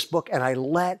connect with this book and I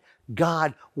let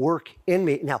God work in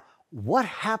me. Now, what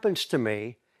happens to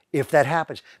me if that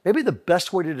happens? Maybe the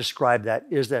best way to describe that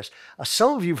is this.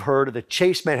 Some of you have heard of the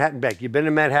Chase Manhattan Bank. You've been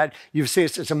in Manhattan. You've seen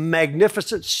it. It's a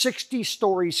magnificent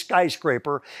 60-story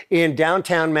skyscraper in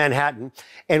downtown Manhattan.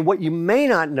 And what you may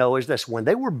not know is this. When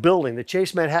they were building the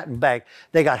Chase Manhattan Bank,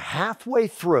 they got halfway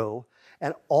through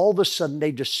and all of a sudden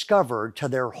they discovered, to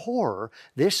their horror,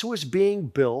 this was being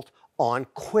built on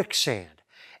quicksand.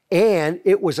 And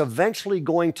it was eventually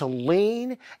going to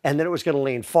lean, and then it was going to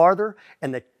lean farther,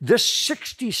 and this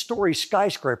 60-story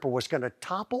skyscraper was going to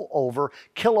topple over,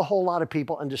 kill a whole lot of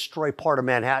people, and destroy part of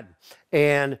Manhattan.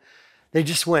 And they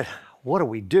just went, what do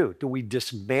we do? Do we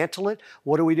dismantle it?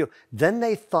 What do we do? Then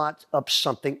they thought up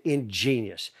something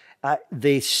ingenious.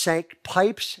 They sank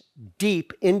pipes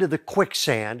deep into the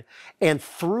quicksand, and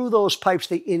through those pipes,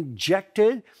 they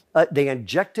injected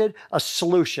a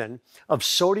solution of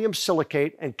sodium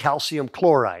silicate and calcium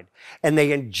chloride. And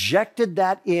they injected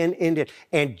that in it.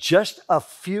 And just a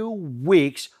few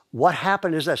weeks, what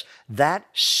happened is this. That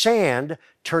sand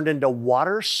turned into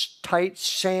watertight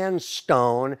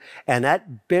sandstone, and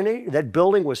that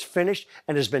building was finished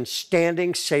and has been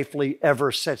standing safely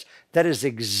ever since. That is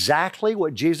exactly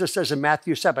what Jesus says in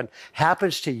Matthew 7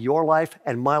 happens to your life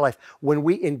and my life when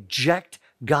we inject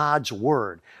God's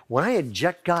word. When I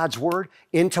inject God's word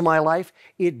into my life,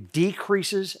 it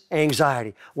decreases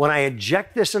anxiety. When I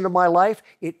inject this into my life,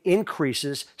 it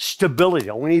increases stability.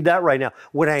 We need that right now.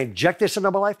 When I inject this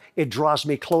into my life, it draws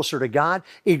me closer to God.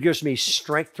 It gives me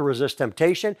strength to resist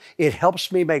temptation. It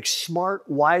helps me make smart,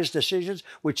 wise decisions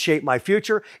which shape my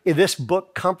future. If this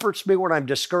book comforts me when I'm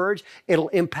discouraged, it'll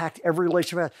impact every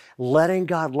relationship. Letting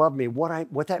God love me.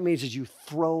 What that means is you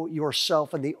throw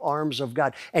yourself in the arms of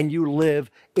God and you live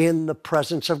in the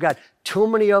presence of God. Too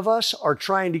many of us are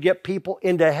trying to get people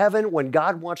into heaven when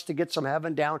God wants to get some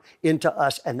heaven down into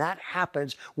us. And that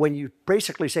happens when you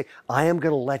basically say, I am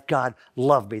going to let God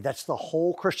love me. That's the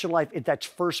whole Christian life. That's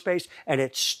first base, and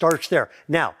it starts there.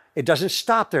 Now, it doesn't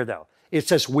stop there, though. It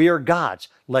says, we are God's.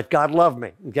 Let God love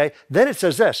me, okay? Then it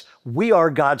says this, we are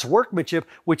God's workmanship,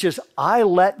 which is, I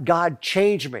let God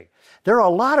change me. There are a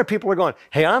lot of people who are going,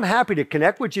 hey, I'm happy to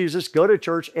connect with Jesus, go to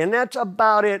church, and that's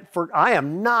about it. I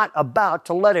am not about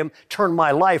to let him turn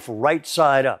my life right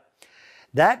side up.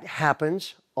 That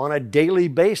happens on a daily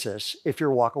basis if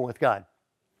you're walking with God.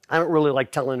 I don't really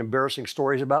like telling embarrassing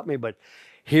stories about me, but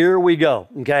here we go.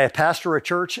 Okay, I pastor a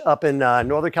church up in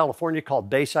Northern California called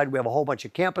Bayside. We have a whole bunch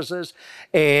of campuses,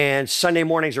 and Sunday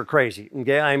mornings are crazy.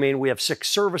 Okay, I mean, we have 6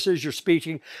 services. You're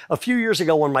speaking. A few years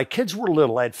ago, when my kids were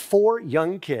little, I had 4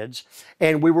 young kids,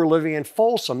 and we were living in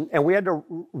Folsom, and we had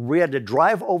to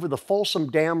drive over the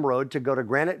Folsom Dam Road to go to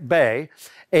Granite Bay,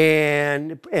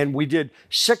 and we did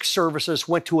 6 services.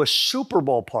 Went to a Super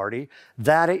Bowl party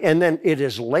and then it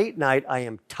is late night. I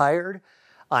am tired.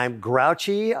 I'm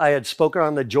grouchy. I had spoken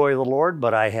on the joy of the Lord,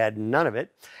 but I had none of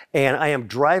it. And I am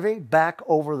driving back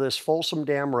over this Folsom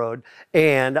Dam Road,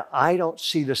 and I don't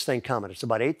see this thing coming. It's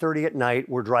about 8:30 at night.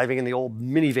 We're driving in the old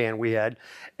minivan we had,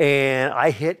 and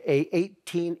I hit a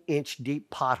 18-inch deep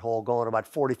pothole going about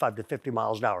 45 to 50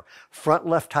 miles an hour. Front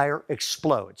left tire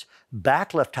explodes.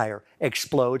 Back left tire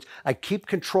explodes. I keep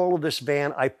control of this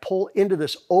van. I pull into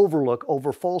this overlook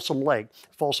over Folsom Lake,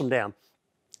 Folsom Dam,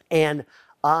 and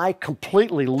I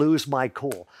completely lose my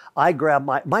cool. I grab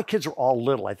my kids are all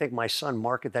little. I think my son,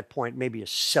 Mark, at that point, maybe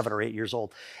is 7 or 8 years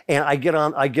old. And I get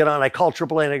on, I call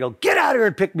AAA and I go, get out of here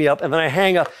and pick me up. And then I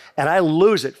hang up and I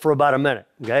lose it for about a minute,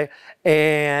 okay?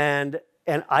 And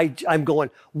I'm going,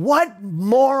 what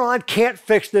moron can't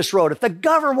fix this road? If the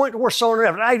government were so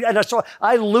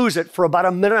I lose it for about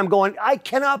a minute. I'm going, I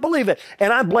cannot believe it.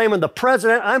 And I'm blaming the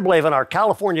president. I'm blaming our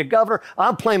California governor.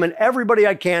 I'm blaming everybody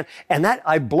I can. And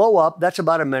I blow up. That's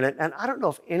about a minute. And I don't know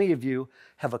if any of you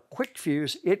have a quick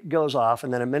fuse. It goes off.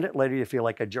 And then a minute later, you feel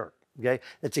like a jerk. Okay.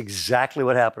 That's exactly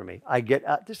what happened to me. I get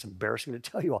out. This is embarrassing to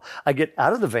tell you all. I get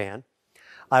out of the van.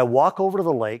 I walk over to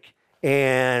the lake.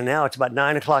 And now it's about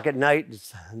 9 o'clock at night.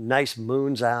 It's nice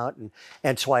moon's out.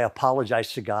 And so I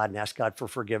apologized to God and asked God for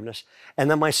forgiveness. And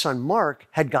then my son, Mark,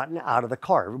 had gotten out of the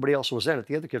car. Everybody else was in it.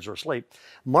 The other kids were asleep.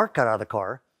 Mark got out of the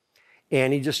car,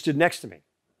 and he just stood next to me.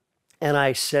 And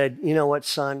I said, you know what,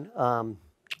 son?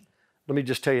 Let me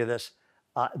just tell you this.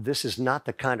 This is not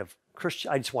the kind of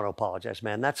Christian, I just want to apologize,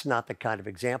 man. That's not the kind of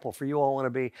example for you all want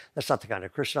to be. That's not the kind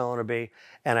of Christian I want to be.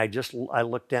 And I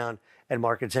looked down at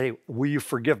Mark and said, hey, will you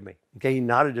forgive me? Okay, he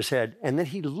nodded his head. And then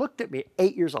he looked at me,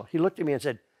 8 years old. He looked at me and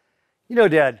said, you know,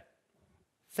 Dad,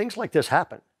 things like this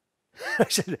happen. I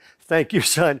said, thank you,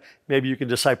 son. Maybe you can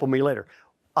disciple me later.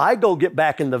 I go get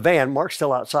back in the van. Mark's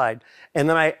still outside. And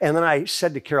then I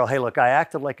said to Carol, hey, look, I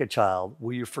acted like a child.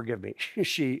 Will you forgive me?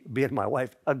 She, being my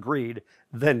wife, agreed,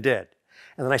 then did.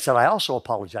 And then I said, I also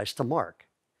apologized to Mark.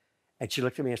 And she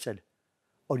looked at me and said,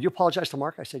 oh, you apologize to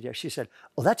Mark? I said, yeah. She said,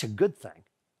 oh, that's a good thing.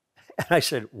 And I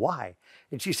said, why?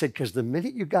 And she said, because the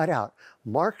minute you got out,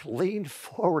 Mark leaned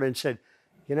forward and said,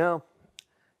 you know,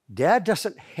 Dad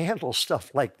doesn't handle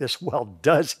stuff like this well,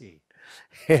 does he?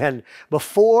 And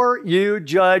before you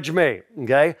judge me,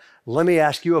 okay, let me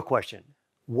ask you a question.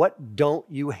 What don't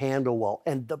you handle well?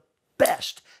 And the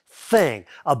best thing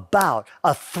about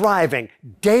a thriving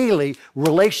daily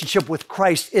relationship with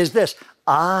Christ is this.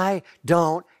 I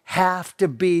don't have to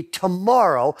be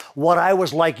tomorrow what I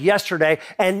was like yesterday.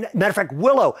 And matter of fact,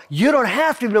 Willow, you don't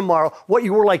have to be tomorrow what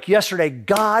you were like yesterday.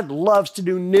 God loves to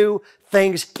do new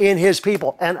things in his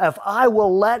people. And if I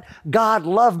will let God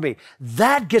love me,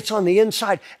 that gets on the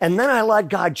inside. And then I let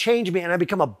God change me and I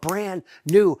become a brand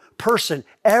new person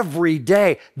every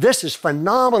day. This is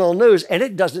phenomenal news. And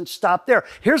it doesn't stop there.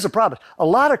 Here's the problem. A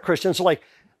lot of Christians are like,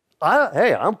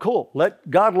 hey, I'm cool. Let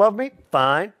God love me.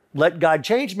 Fine. Let God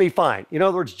change me, fine. In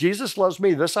other words, Jesus loves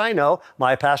me, this I know.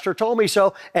 My pastor told me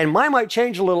so, and mine might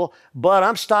change a little, but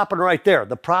I'm stopping right there.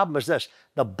 The problem is this,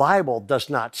 the Bible does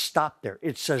not stop there.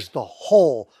 It says the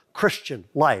whole Christian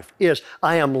life is,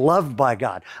 I am loved by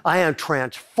God. I am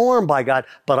transformed by God,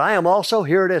 but I am also,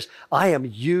 here it is, I am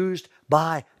used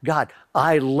by God.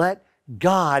 I let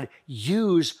God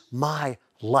use my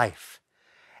life.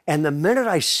 And the minute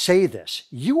I say this,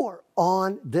 you are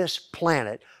on this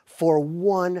planet for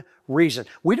one reason.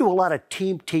 We do a lot of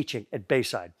team teaching at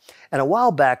Bayside. And a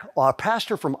while back, our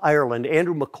pastor from Ireland,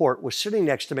 Andrew McCourt, was sitting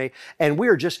next to me, and we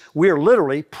are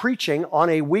literally preaching on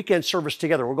a weekend service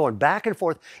together. We're going back and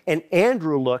forth, and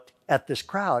Andrew looked at this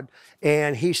crowd,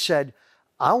 and he said,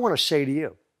 I want to say to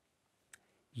you,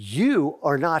 you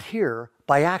are not here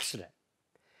by accident.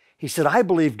 He said, I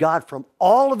believe God from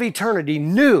all of eternity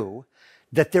knew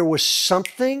that there was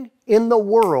something in the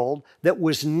world that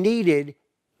was needed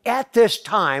at this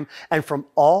time, and from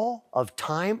all of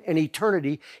time and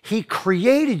eternity, he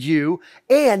created you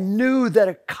and knew that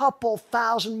a couple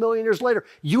thousand million years later,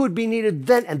 you would be needed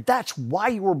then, and that's why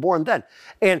you were born then.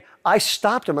 And I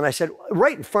stopped him and I said,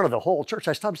 right in front of the whole church,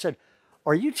 I stopped and said,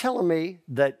 are you telling me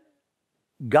that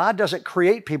God doesn't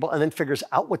create people and then figures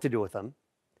out what to do with them?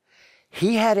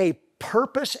 He had a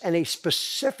purpose and a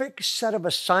specific set of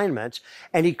assignments,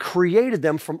 and he created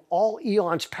them from all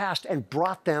eons past and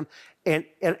brought them. And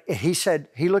he said,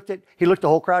 he looked the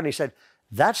whole crowd and he said,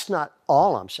 that's not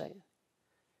all I'm saying.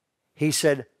 He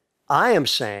said, I am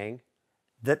saying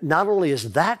that not only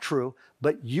is that true,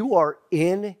 but you are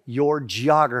in your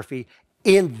geography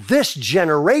in this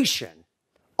generation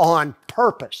on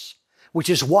purpose, which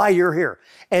is why you're here.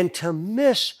 And to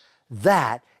miss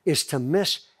that is to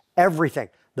miss everything.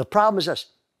 The problem is this.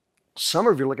 Some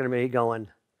of you are looking at me going,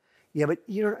 yeah, but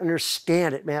you don't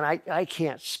understand it, man. I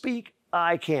can't speak.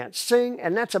 I can't sing,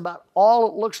 and that's about all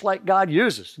it looks like God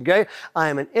uses, okay? I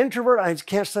am an introvert. I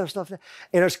can't stuff. And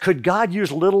it's, could God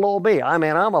use little old me? I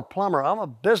mean, I'm a plumber. I'm a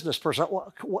business person.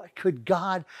 What could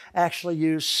God actually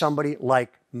use somebody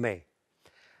like me?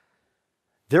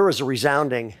 There was a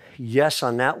resounding yes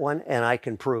on that one, and I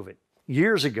can prove it.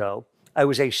 Years ago, I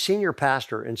was a senior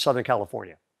pastor in Southern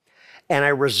California. And I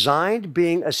resigned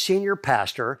being a senior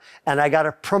pastor, and I got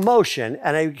a promotion,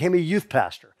 and I became a youth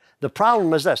pastor. The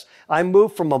problem is this. I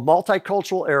moved from a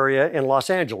multicultural area in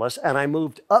Los Angeles, and I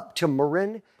moved up to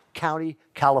Marin County,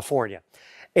 California.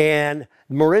 And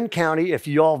Marin County, if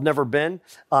you all have never been,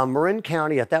 Marin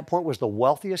County at that point was the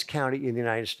wealthiest county in the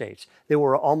United States. There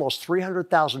were almost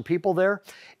 300,000 people there.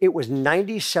 It was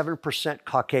 97%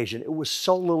 Caucasian. It was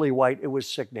so lily white, it was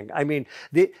sickening. I mean,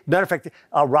 matter of fact,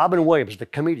 Robin Williams, the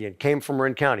comedian, came from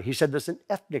Marin County. He said there's an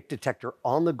ethnic detector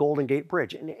on the Golden Gate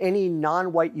Bridge, and any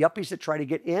non-white yuppies that try to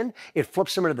get in, it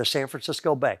flips them into the San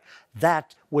Francisco Bay.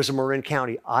 That was Marin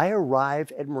County. I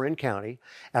arrived at Marin County,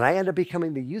 and I ended up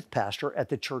becoming the youth pastor at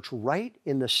the church right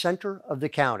in the center of the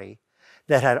county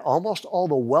that had almost all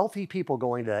the wealthy people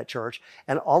going to that church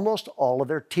and almost all of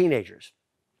their teenagers.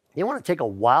 You want to take a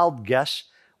wild guess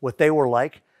what they were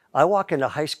like? I walk into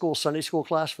high school Sunday school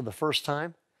class for the first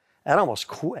time and I almost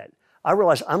quit. I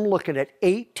realized I'm looking at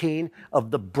 18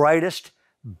 of the brightest,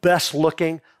 best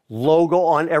looking, logo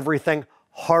on everything,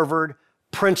 Harvard,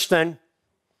 Princeton,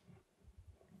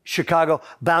 Chicago,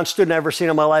 bound student I've ever seen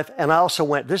in my life. And I also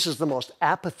went, this is the most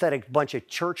apathetic bunch of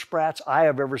church brats I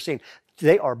have ever seen.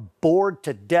 They are bored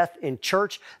to death in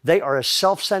church. They are as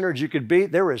self-centered as you could be.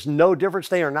 There is no difference.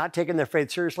 They are not taking their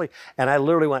faith seriously. And I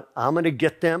literally went, I'm going to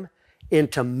get them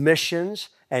into missions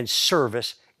and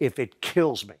service if it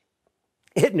kills me.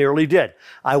 It nearly did.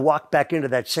 I walked back into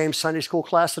that same Sunday school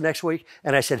class the next week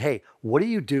and I said, hey, what do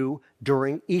you do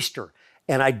during Easter?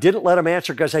 And I didn't let him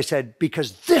answer because I said,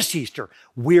 because this Easter,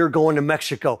 we're going to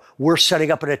Mexico. We're setting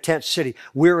up in a tent city.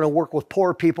 We're going to work with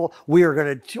poor people. We are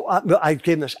going to, I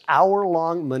gave him this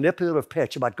hour-long manipulative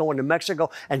pitch about going to Mexico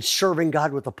and serving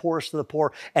God with the poorest of the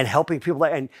poor and helping people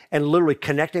and literally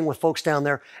connecting with folks down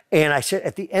there. And I said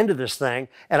at the end of this thing,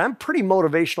 and I'm pretty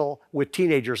motivational with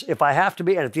teenagers if I have to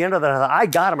be. And at the end of that, I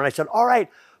got them and I said, all right,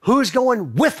 who's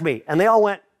going with me? And they all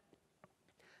went,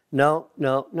 no.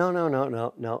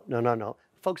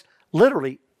 Folks,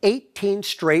 literally 18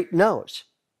 straight no's.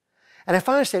 And I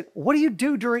finally said, what do you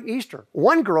do during Easter?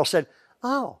 One girl said,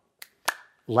 oh,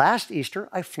 last Easter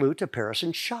I flew to Paris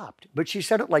and shopped. But she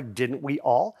said it like, didn't we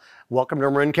all? Welcome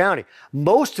to Marin County.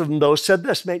 Most of them, though, said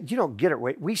this, man, you don't get it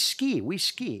right. We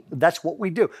ski. That's what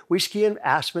we do. We ski in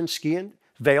Aspen, ski in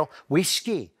Vail. We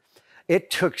ski. It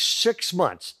took 6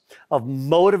 months of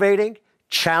motivating,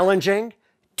 challenging,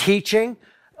 teaching,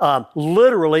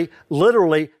 literally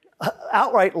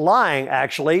outright lying,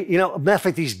 actually. You know, matter of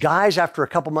fact, these guys after a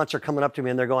couple months are coming up to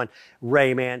me and they're going,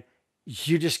 Ray, man,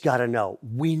 you just got to know.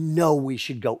 We know we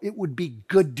should go. It would be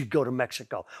good to go to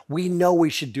Mexico. We know we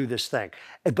should do this thing.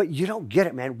 But you don't get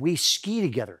it, man. We ski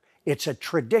together. It's a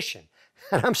tradition.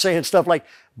 And I'm saying stuff like,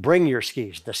 bring your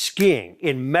skis. The skiing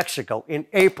in Mexico in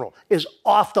April is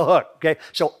off the hook, okay?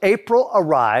 So April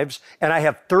arrives, and I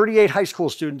have 38 high school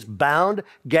students bound,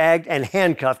 gagged, and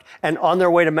handcuffed, and on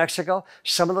their way to Mexico.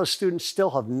 Some of those students still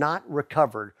have not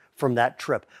recovered from that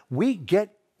trip. We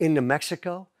get into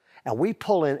Mexico, and we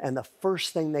pull in, and the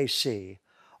first thing they see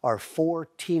are 4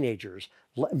 teenagers,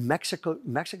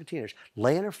 Mexican teenagers,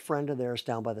 laying a friend of theirs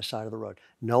down by the side of the road.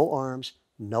 No arms,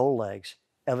 no legs.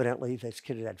 Evidently, this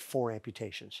kid had 4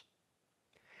 amputations.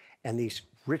 And these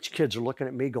rich kids are looking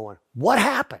at me going, what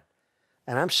happened?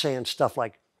 And I'm saying stuff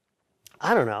like,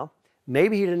 I don't know,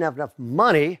 maybe he didn't have enough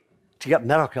money to get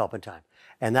medical help in time.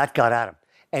 And that got at him.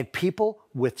 And people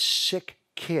with sick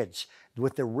kids,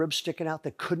 with their ribs sticking out,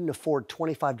 that couldn't afford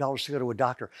 $25 to go to a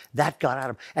doctor, that got at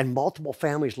them. And multiple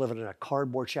families living in a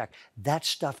cardboard shack, that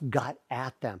stuff got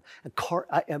at them.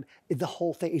 The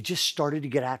whole thing, it just started to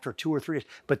get after 2 or 3 days.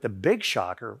 But the big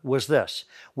shocker was this.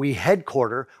 We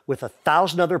headquarter with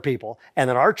 1,000 other people, and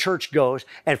then our church goes,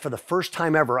 and for the first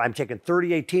time ever, I'm taking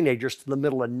 38 teenagers to the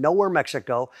middle of nowhere,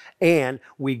 Mexico, and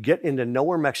we get into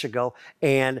nowhere, Mexico,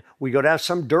 and we go down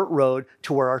some dirt road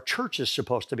to where our church is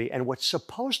supposed to be. And what's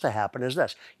supposed to happen is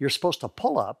this. You're supposed to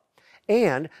pull up,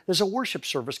 and there's a worship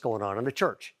service going on in the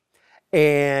church.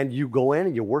 And you go in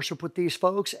and you worship with these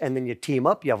folks, and then you team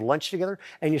up, you have lunch together,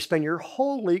 and you spend your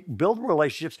whole week building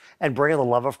relationships and bringing the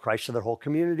love of Christ to their whole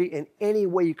community in any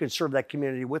way you can serve that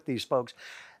community with these folks.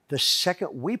 The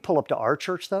second we pull up to our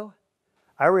church, though,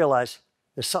 I realize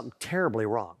there's something terribly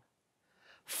wrong.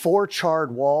 4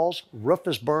 charred walls, roof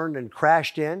is burned and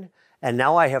crashed in, and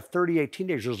now I have 38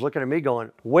 teenagers looking at me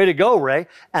going, way to go, Ray.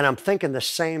 And I'm thinking the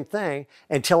same thing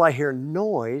until I hear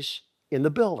noise in the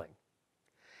building.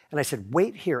 And I said,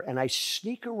 wait here. And I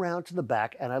sneak around to the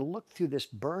back, and I look through this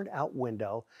burned out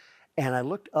window, and I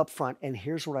looked up front, and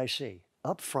here's what I see.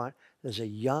 Up front, there's a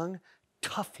young,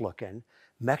 tough-looking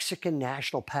Mexican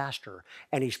national pastor,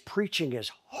 and he's preaching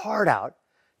his heart out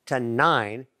to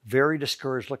 9 very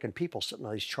discouraged-looking people sitting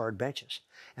on these charred benches.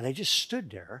 And I just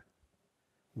stood there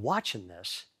watching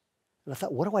this, and I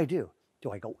thought, what do I do?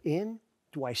 Do I go in?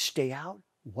 Do I stay out?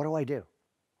 What do I do?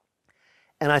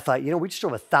 And I thought, we just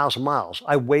drove 1,000 miles.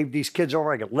 I waved these kids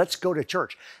over. I go, let's go to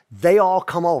church. They all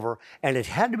come over, and it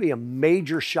had to be a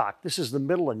major shock. This is the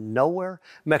middle of nowhere,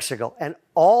 Mexico. And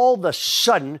all of a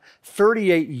sudden,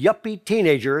 38 yuppie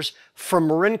teenagers from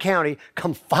Marin County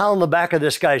come filing the back of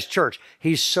this guy's church.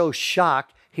 He's so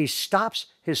shocked, he stops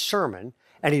his sermon,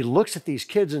 and he looks at these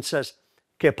kids and says,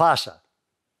 ¿Qué pasa?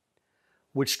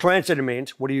 Which translated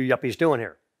means, what are you yuppies doing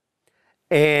here?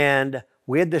 And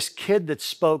we had this kid that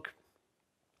spoke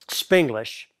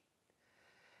Spanglish,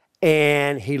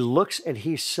 and he looks and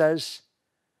he says,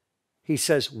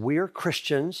 we're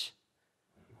Christians,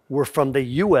 we're from the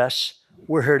U.S.,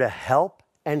 we're here to help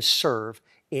and serve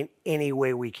in any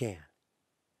way we can.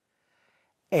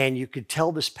 And you could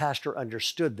tell this pastor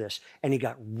understood this, and he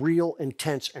got real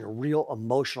intense and real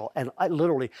emotional. And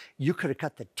you could have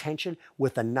cut the tension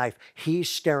with a knife. He's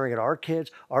staring at our kids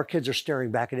are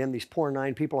staring back at him. These poor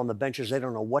 9 people on the benches, they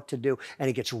don't know what to do. And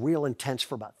he gets real intense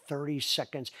for about 30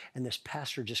 seconds, and this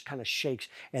pastor just kind of shakes.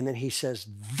 And then he says,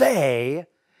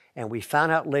 and we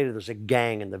found out later there's a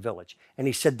gang in the village. And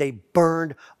he said, they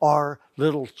burned our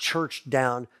little church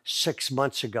down 6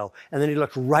 months ago. And then he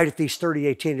looked right at these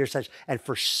 38 teenagers, and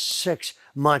for 6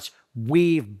 months,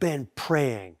 we've been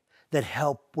praying that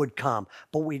help would come.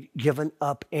 But we'd given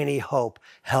up any hope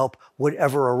help would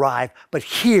ever arrive. But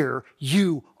here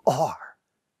you are.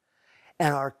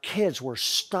 And our kids were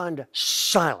stunned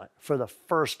silent for the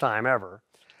first time ever.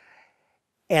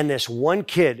 And this one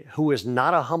kid, who is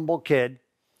not a humble kid,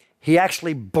 he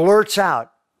actually blurts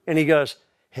out, and he goes,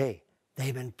 hey,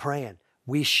 they've been praying.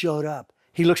 We showed up.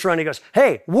 He looks around and he goes,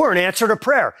 hey, we're an answer to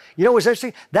prayer. You know what's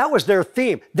interesting? That was their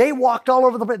theme. They walked all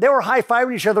over the place. They were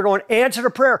high-fiving each other going, answer to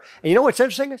prayer. And you know what's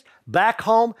interesting is back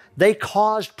home, they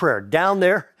caused prayer. Down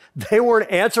there, they were an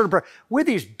answer to prayer. With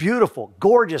these beautiful,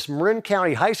 gorgeous Marin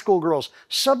County high school girls,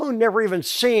 some who never even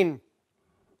seen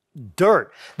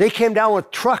dirt. They came down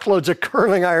with truckloads of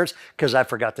curling irons because I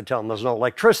forgot to tell them there's no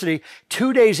electricity.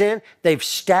 2 days in, they've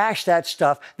stashed that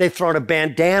stuff. They've thrown a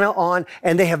bandana on,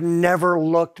 and they have never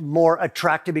looked more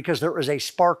attractive because there is a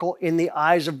sparkle in the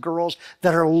eyes of girls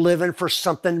that are living for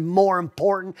something more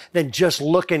important than just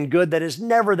looking good that is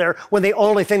never there when the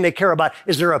only thing they care about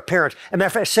is their appearance. As a matter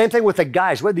of fact, same thing with the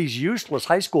guys. We're these useless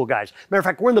high school guys. Matter of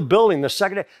fact, we're in the building the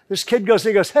second day. This kid goes,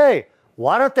 and he goes, hey,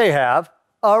 why don't they have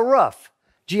a roof?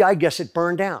 Gee, I guess it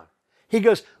burned down. He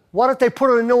goes, why don't they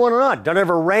put a new one on? Don't it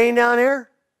ever rain down here?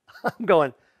 I'm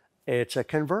going, it's a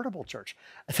convertible church.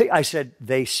 I said,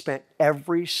 they spent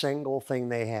every single thing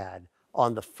they had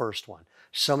on the first one.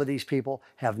 Some of these people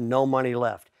have no money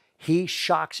left. He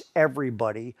shocks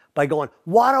everybody by going,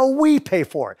 why don't we pay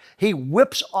for it? He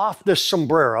whips off this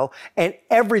sombrero, and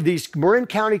these Marin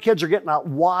County kids are getting out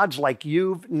wads like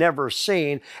you've never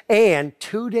seen. And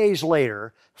 2 days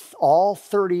later, all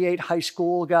 38 high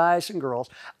school guys and girls,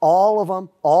 all of them,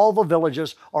 all the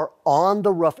villages are on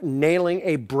the roof, nailing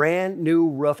a brand new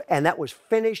roof. And that was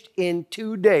finished in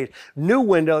 2 days. New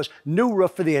windows, new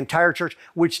roof for the entire church,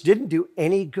 which didn't do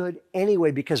any good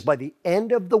anyway, because by the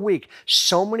end of the week,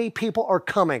 so many people are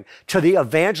coming to the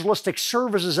evangelistic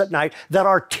services at night that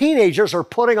our teenagers are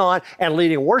putting on and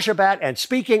leading worship at and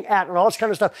speaking at and all this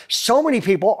kind of stuff. So many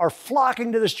people are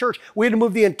flocking to this church. We had to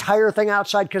move the entire thing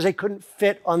outside because they couldn't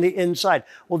fit on the inside.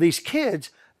 Well, these kids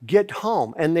get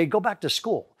home and they go back to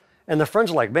school. And the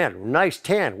friends are like, man, nice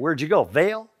tan. Where'd you go?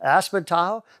 Vail? Aspen,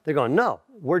 Tahoe? They're going, no.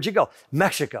 Where'd you go?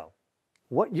 Mexico.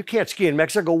 What? You can't ski in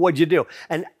Mexico. What'd you do?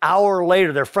 An hour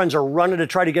later, their friends are running to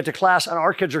try to get to class, and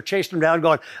our kids are chasing them down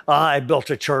going, I built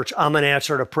a church. I'm an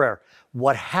answer to prayer.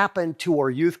 What happened to our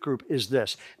youth group is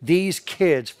this. These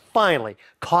kids finally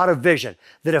caught a vision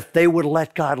that if they would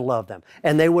let God love them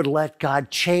and they would let God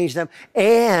change them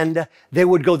and they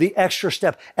would go the extra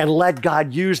step and let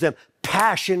God use them,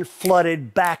 passion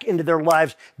flooded back into their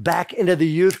lives, back into the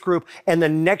youth group. And the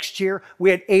next year, we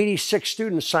had 86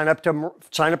 students sign up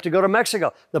to go to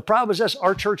Mexico. The problem is this,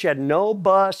 our church had no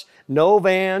bus, no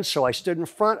vans. So I stood in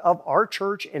front of our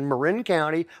church in Marin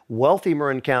County, wealthy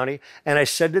Marin County, and I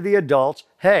said to the adults,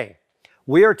 hey,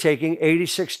 we are taking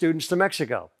 86 students to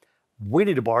Mexico. We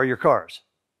need to borrow your cars.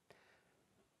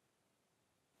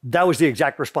 That was the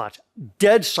exact response.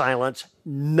 Dead silence,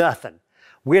 nothing.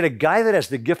 We had a guy that has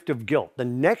the gift of guilt. The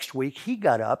next week, he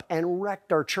got up and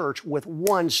wrecked our church with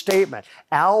one statement.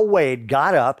 Al Wade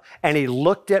got up and he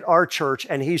looked at our church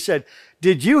and he said,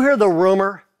 did you hear the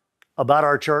rumor about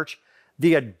our church?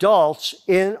 The adults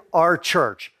in our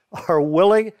church are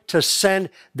willing to send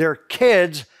their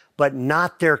kids, but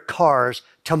not their cars,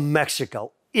 to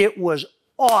Mexico. It was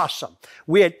awesome.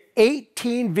 We had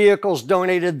 18 vehicles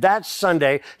donated that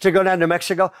Sunday to go down to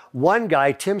Mexico. One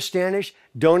guy, Tim Stanish,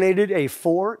 donated a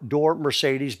 4-door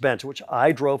Mercedes-Benz, which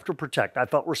I drove to protect. I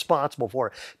felt responsible for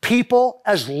it. People,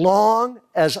 as long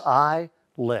as I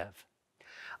live,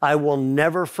 I will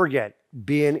never forget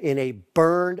being in a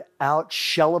burned out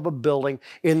shell of a building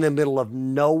in the middle of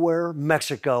nowhere,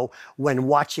 Mexico, when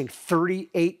watching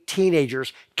 38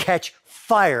 teenagers catch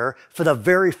fire for the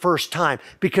very first time,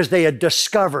 because they had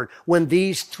discovered when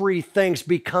these 3 things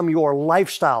become your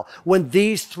lifestyle, when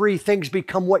these 3 things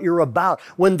become what you're about,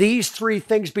 when these 3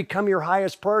 things become your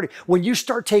highest priority, when you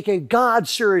start taking God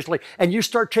seriously and you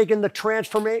start taking the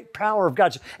transformative power of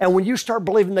God, and when you start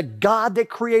believing the God that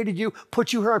created you,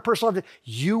 put you here on personal level,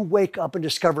 you wake up and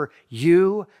discover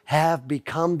you have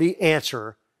become the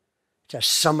answer to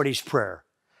somebody's prayer.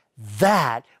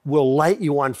 That will light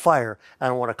you on fire. And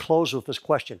I want to close with this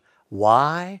question.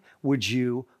 Why would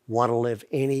you want to live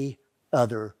any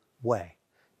other way?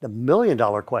 The $1 million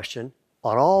question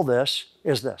on all this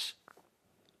is this.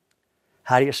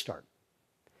 How do you start?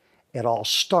 It all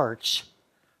starts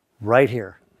right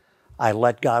here. I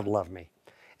let God love me.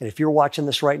 And if you're watching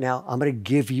this right now, I'm going to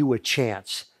give you a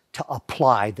chance to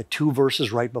apply the 2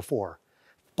 verses right before.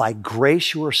 By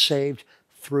grace you are saved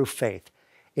through faith.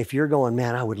 If you're going,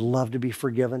 man, I would love to be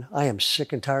forgiven. I am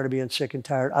sick and tired of being sick and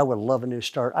tired. I would love a new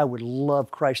start. I would love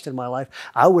Christ in my life.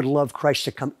 I would love Christ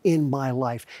to come in my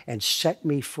life and set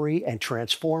me free and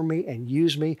transform me and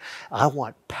use me. I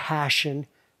want passion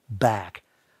back.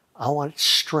 I want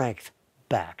strength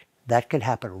back. That can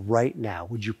happen right now.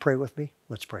 Would you pray with me?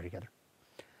 Let's pray together.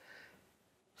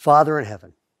 Father in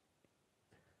heaven,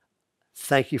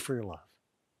 thank you for your love.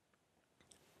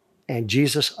 And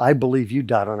Jesus, I believe you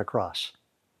died on a cross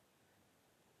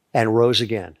and rose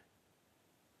again.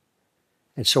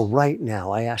 And so right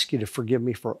now, I ask you to forgive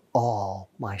me for all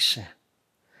my sin.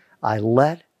 I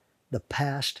let the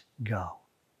past go.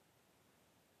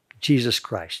 Jesus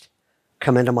Christ,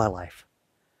 come into my life.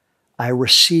 I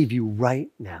receive you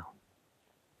right now.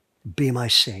 Be my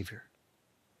Savior.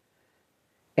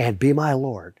 And be my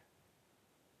Lord.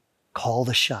 Call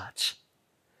the shots.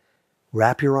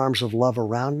 Wrap your arms of love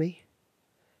around me.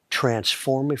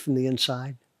 Transform me from the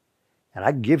inside. And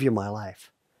I give you my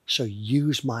life. So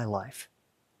use my life.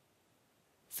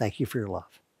 Thank you for your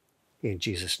love. In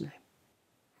Jesus' name.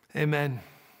 Amen.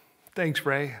 Thanks,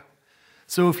 Ray.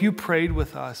 So if you prayed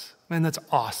with us, man, that's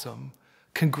awesome.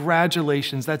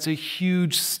 Congratulations. That's a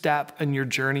huge step in your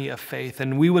journey of faith.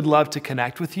 And we would love to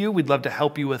connect with you. We'd love to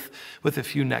help you with a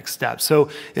few next steps. So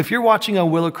if you're watching on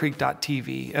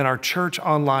willowcreek.tv and our church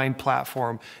online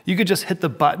platform, you could just hit the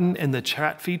button in the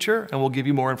chat feature and we'll give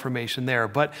you more information there.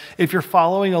 But if you're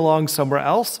following along somewhere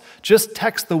else, just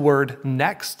text the word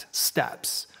next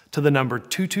steps to the number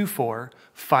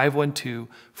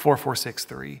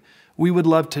 224-512-4463. We would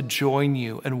love to join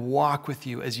you and walk with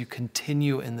you as you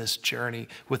continue in this journey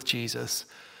with Jesus.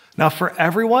 Now, for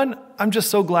everyone, I'm just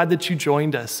so glad that you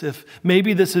joined us. If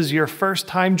maybe this is your first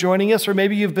time joining us, or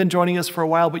maybe you've been joining us for a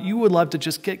while, but you would love to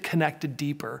just get connected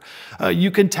deeper,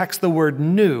 you can text the word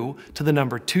new to the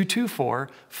number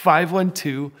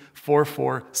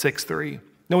 224-512-4463.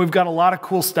 Now, we've got a lot of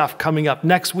cool stuff coming up.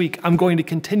 Next week, I'm going to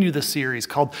continue the series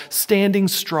called Standing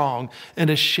Strong in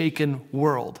a Shaken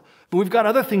World. But we've got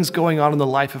other things going on in the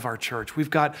life of our church. We've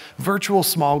got virtual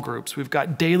small groups. We've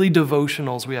got daily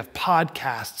devotionals. We have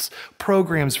podcasts,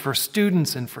 programs for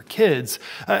students and for kids.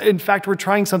 In fact, we're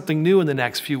trying something new in the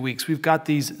next few weeks. We've got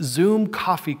these Zoom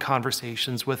coffee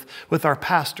conversations with our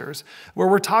pastors, where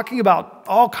we're talking about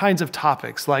all kinds of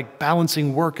topics like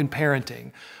balancing work and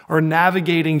parenting, or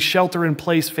navigating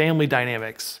shelter-in-place family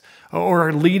dynamics,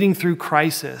 or leading through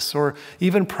crisis, or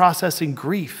even processing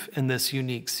grief in this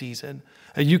unique season.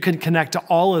 You can connect to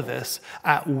all of this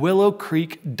at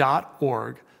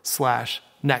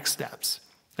willowcreek.org/nextsteps.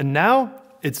 And now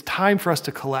it's time for us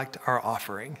to collect our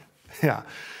offering. Yeah.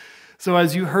 So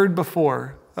as you heard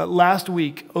before, last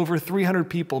week, over 300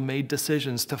 people made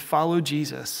decisions to follow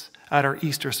Jesus at our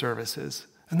Easter services.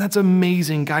 And that's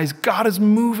amazing, guys. God is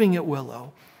moving at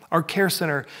Willow. Our care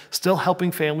center still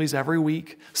helping families every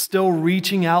week, still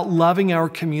reaching out, loving our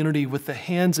community with the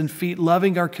hands and feet,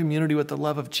 loving our community with the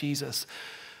love of Jesus.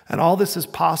 And all this is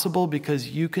possible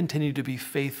because you continue to be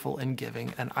faithful in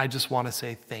giving, and I just want to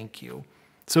say thank you.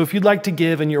 So if you'd like to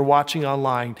give and you're watching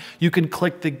online, you can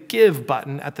click the Give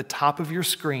button at the top of your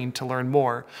screen to learn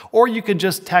more, or you can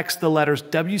just text the letters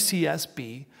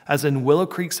WCSB, as in Willow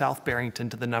Creek, South Barrington,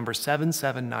 to the number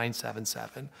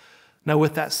 77977. Now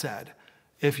with that said,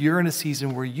 if you're in a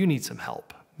season where you need some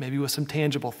help, maybe with some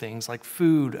tangible things like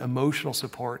food, emotional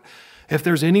support, if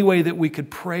there's any way that we could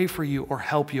pray for you or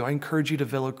help you, I encourage you to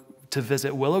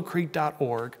visit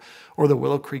willowcreek.org or the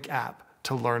Willow Creek app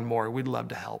to learn more. We'd love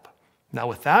to help. Now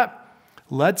with that,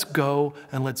 let's go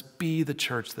and let's be the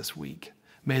church this week.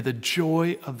 May the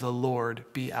joy of the Lord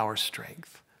be our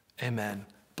strength. Amen.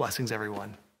 Blessings,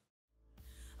 everyone.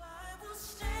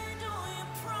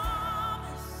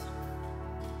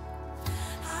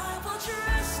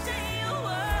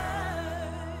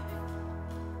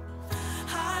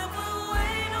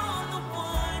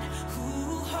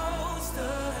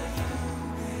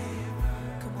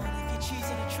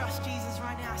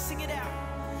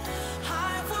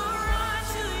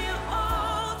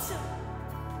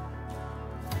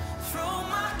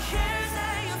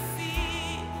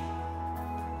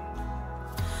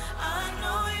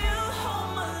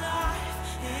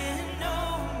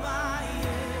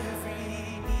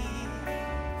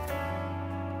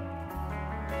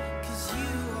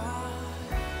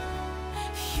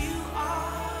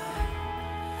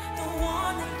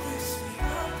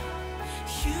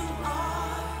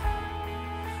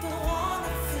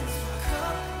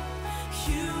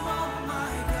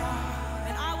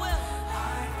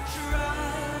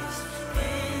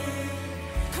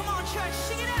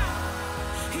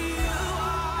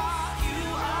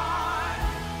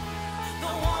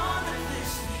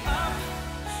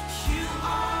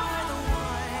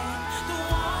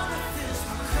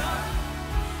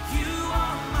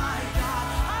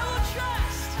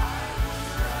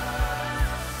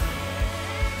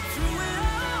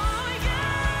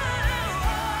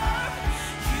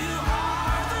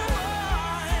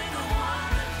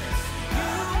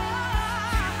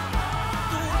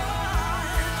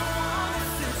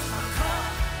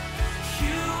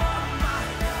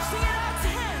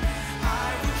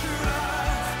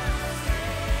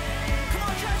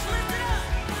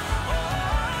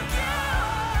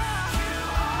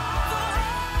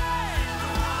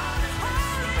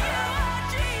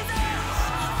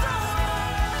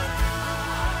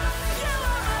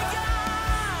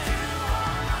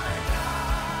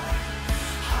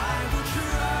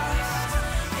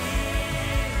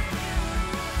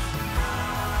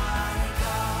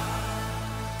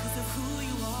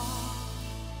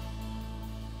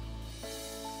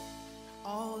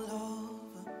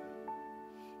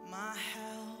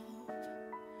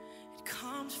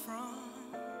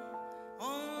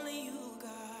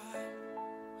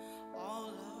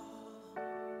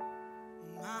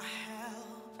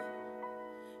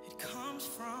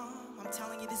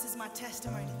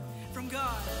 Testimony from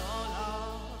God.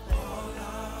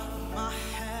 All of my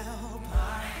help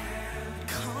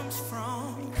comes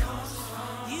from you, God. All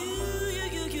of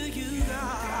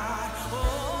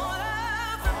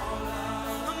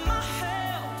my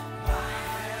help,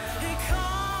 it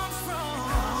comes from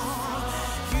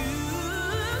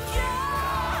you,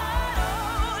 God.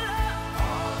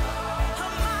 All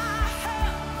of my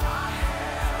help,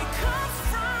 it comes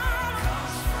from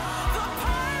the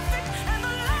perfect and the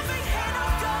loving hand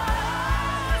of God.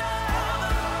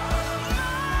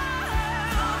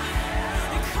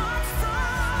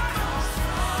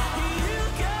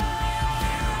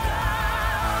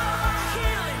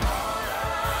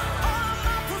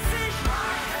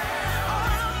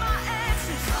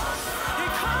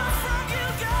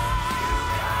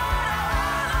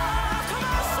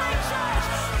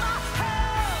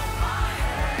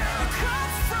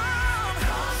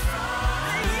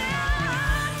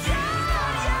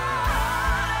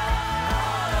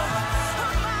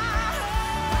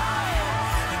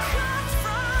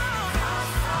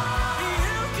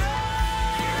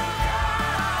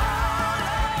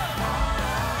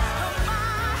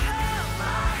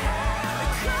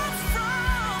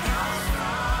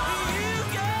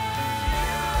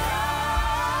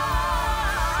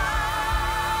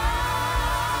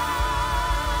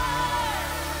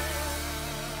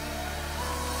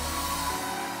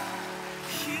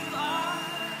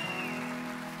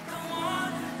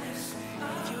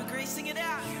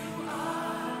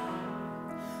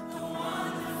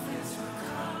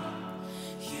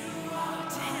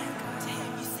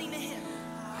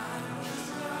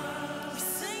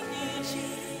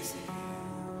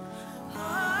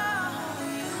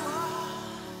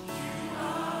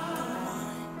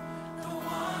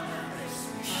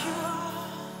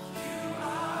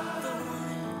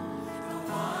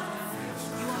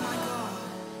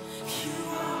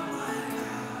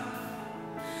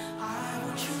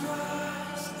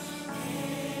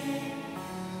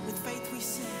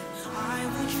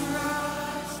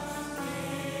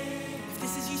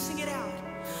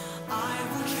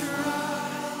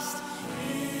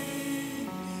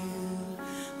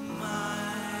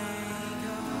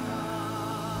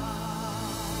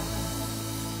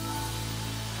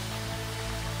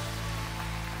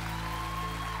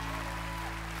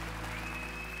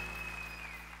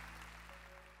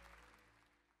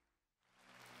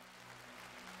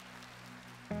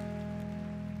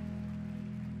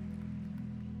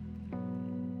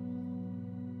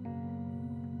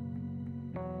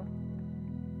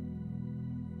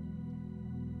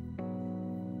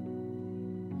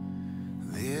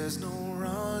 there's no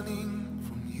running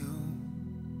from you.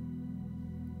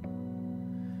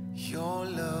 Your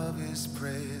love is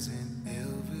present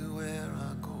everywhere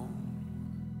I go,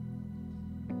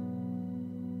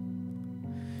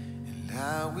 and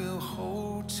I will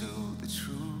hold to the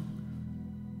truth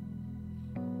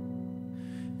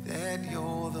that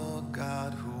you're the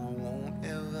God who won't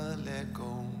ever let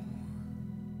go.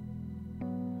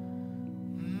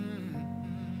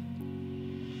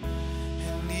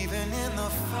 And even in the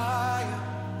fire,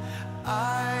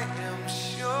 I am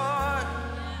sure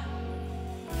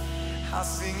I'll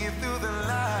sing it through the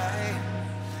light.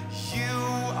 You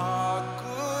are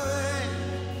good.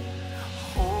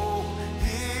 Hope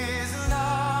is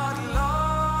not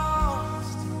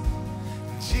lost.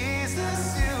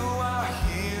 Jesus, you are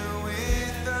here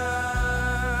with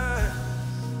us.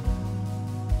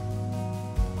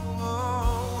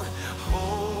 Oh,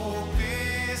 hope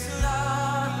is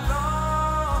not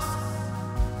lost.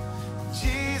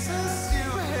 Jesus, you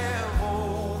have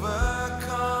overcome.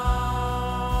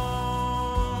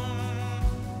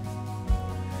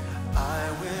 I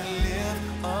will lift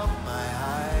up my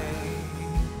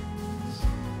eyes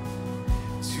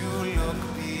to look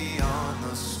beyond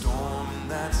the storm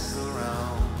that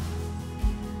surrounds,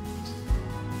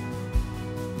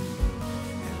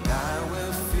 and I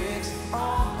will fix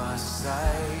all my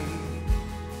sight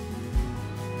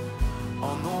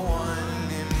on the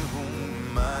one in whom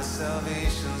my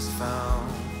salvation's found.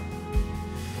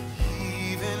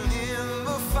 Even in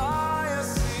the fire,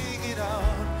 sing it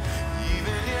out.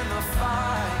 Even in the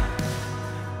fire,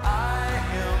 I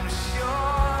am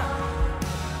sure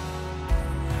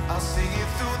I'll sing it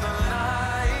through the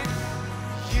night.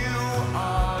 You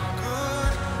are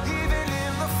good. Even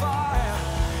in the fire,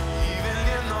 even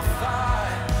in the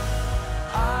fire,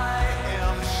 I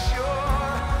am sure.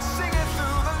 Sing it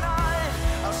through the night.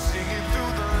 I'll sing it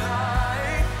through the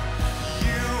night.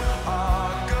 You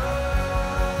are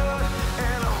good,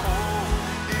 and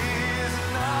hope is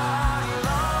not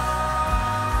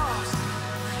lost.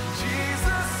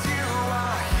 Jesus, you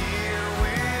are here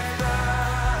with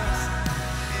us.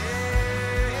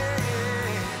 Yeah.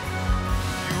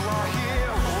 You are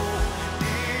here. Hope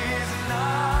is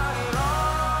not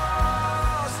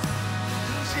lost.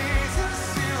 Jesus,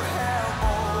 you have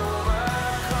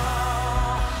overcome.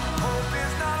 Hope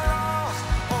is not lost.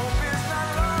 Hope is not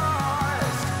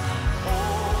lost.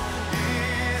 Hope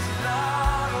is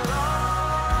not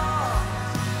lost.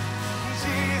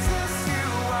 Jesus, you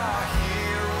are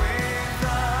here with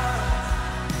us.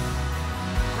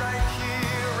 Right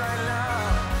here, right now.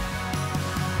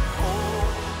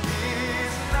 Hope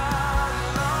is not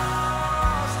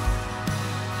lost.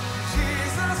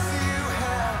 Jesus, you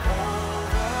have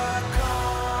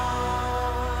overcome.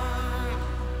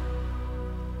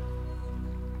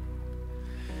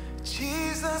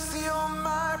 Jesus, you're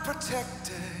my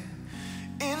protector.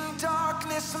 In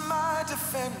darkness, my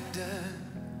defender.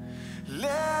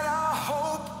 Let our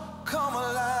hope come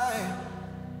alive.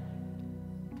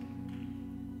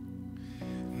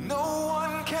 No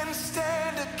one can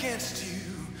stand against you.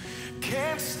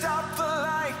 Can't stop the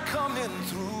light coming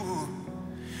through.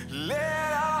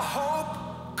 Let our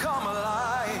hope come alive.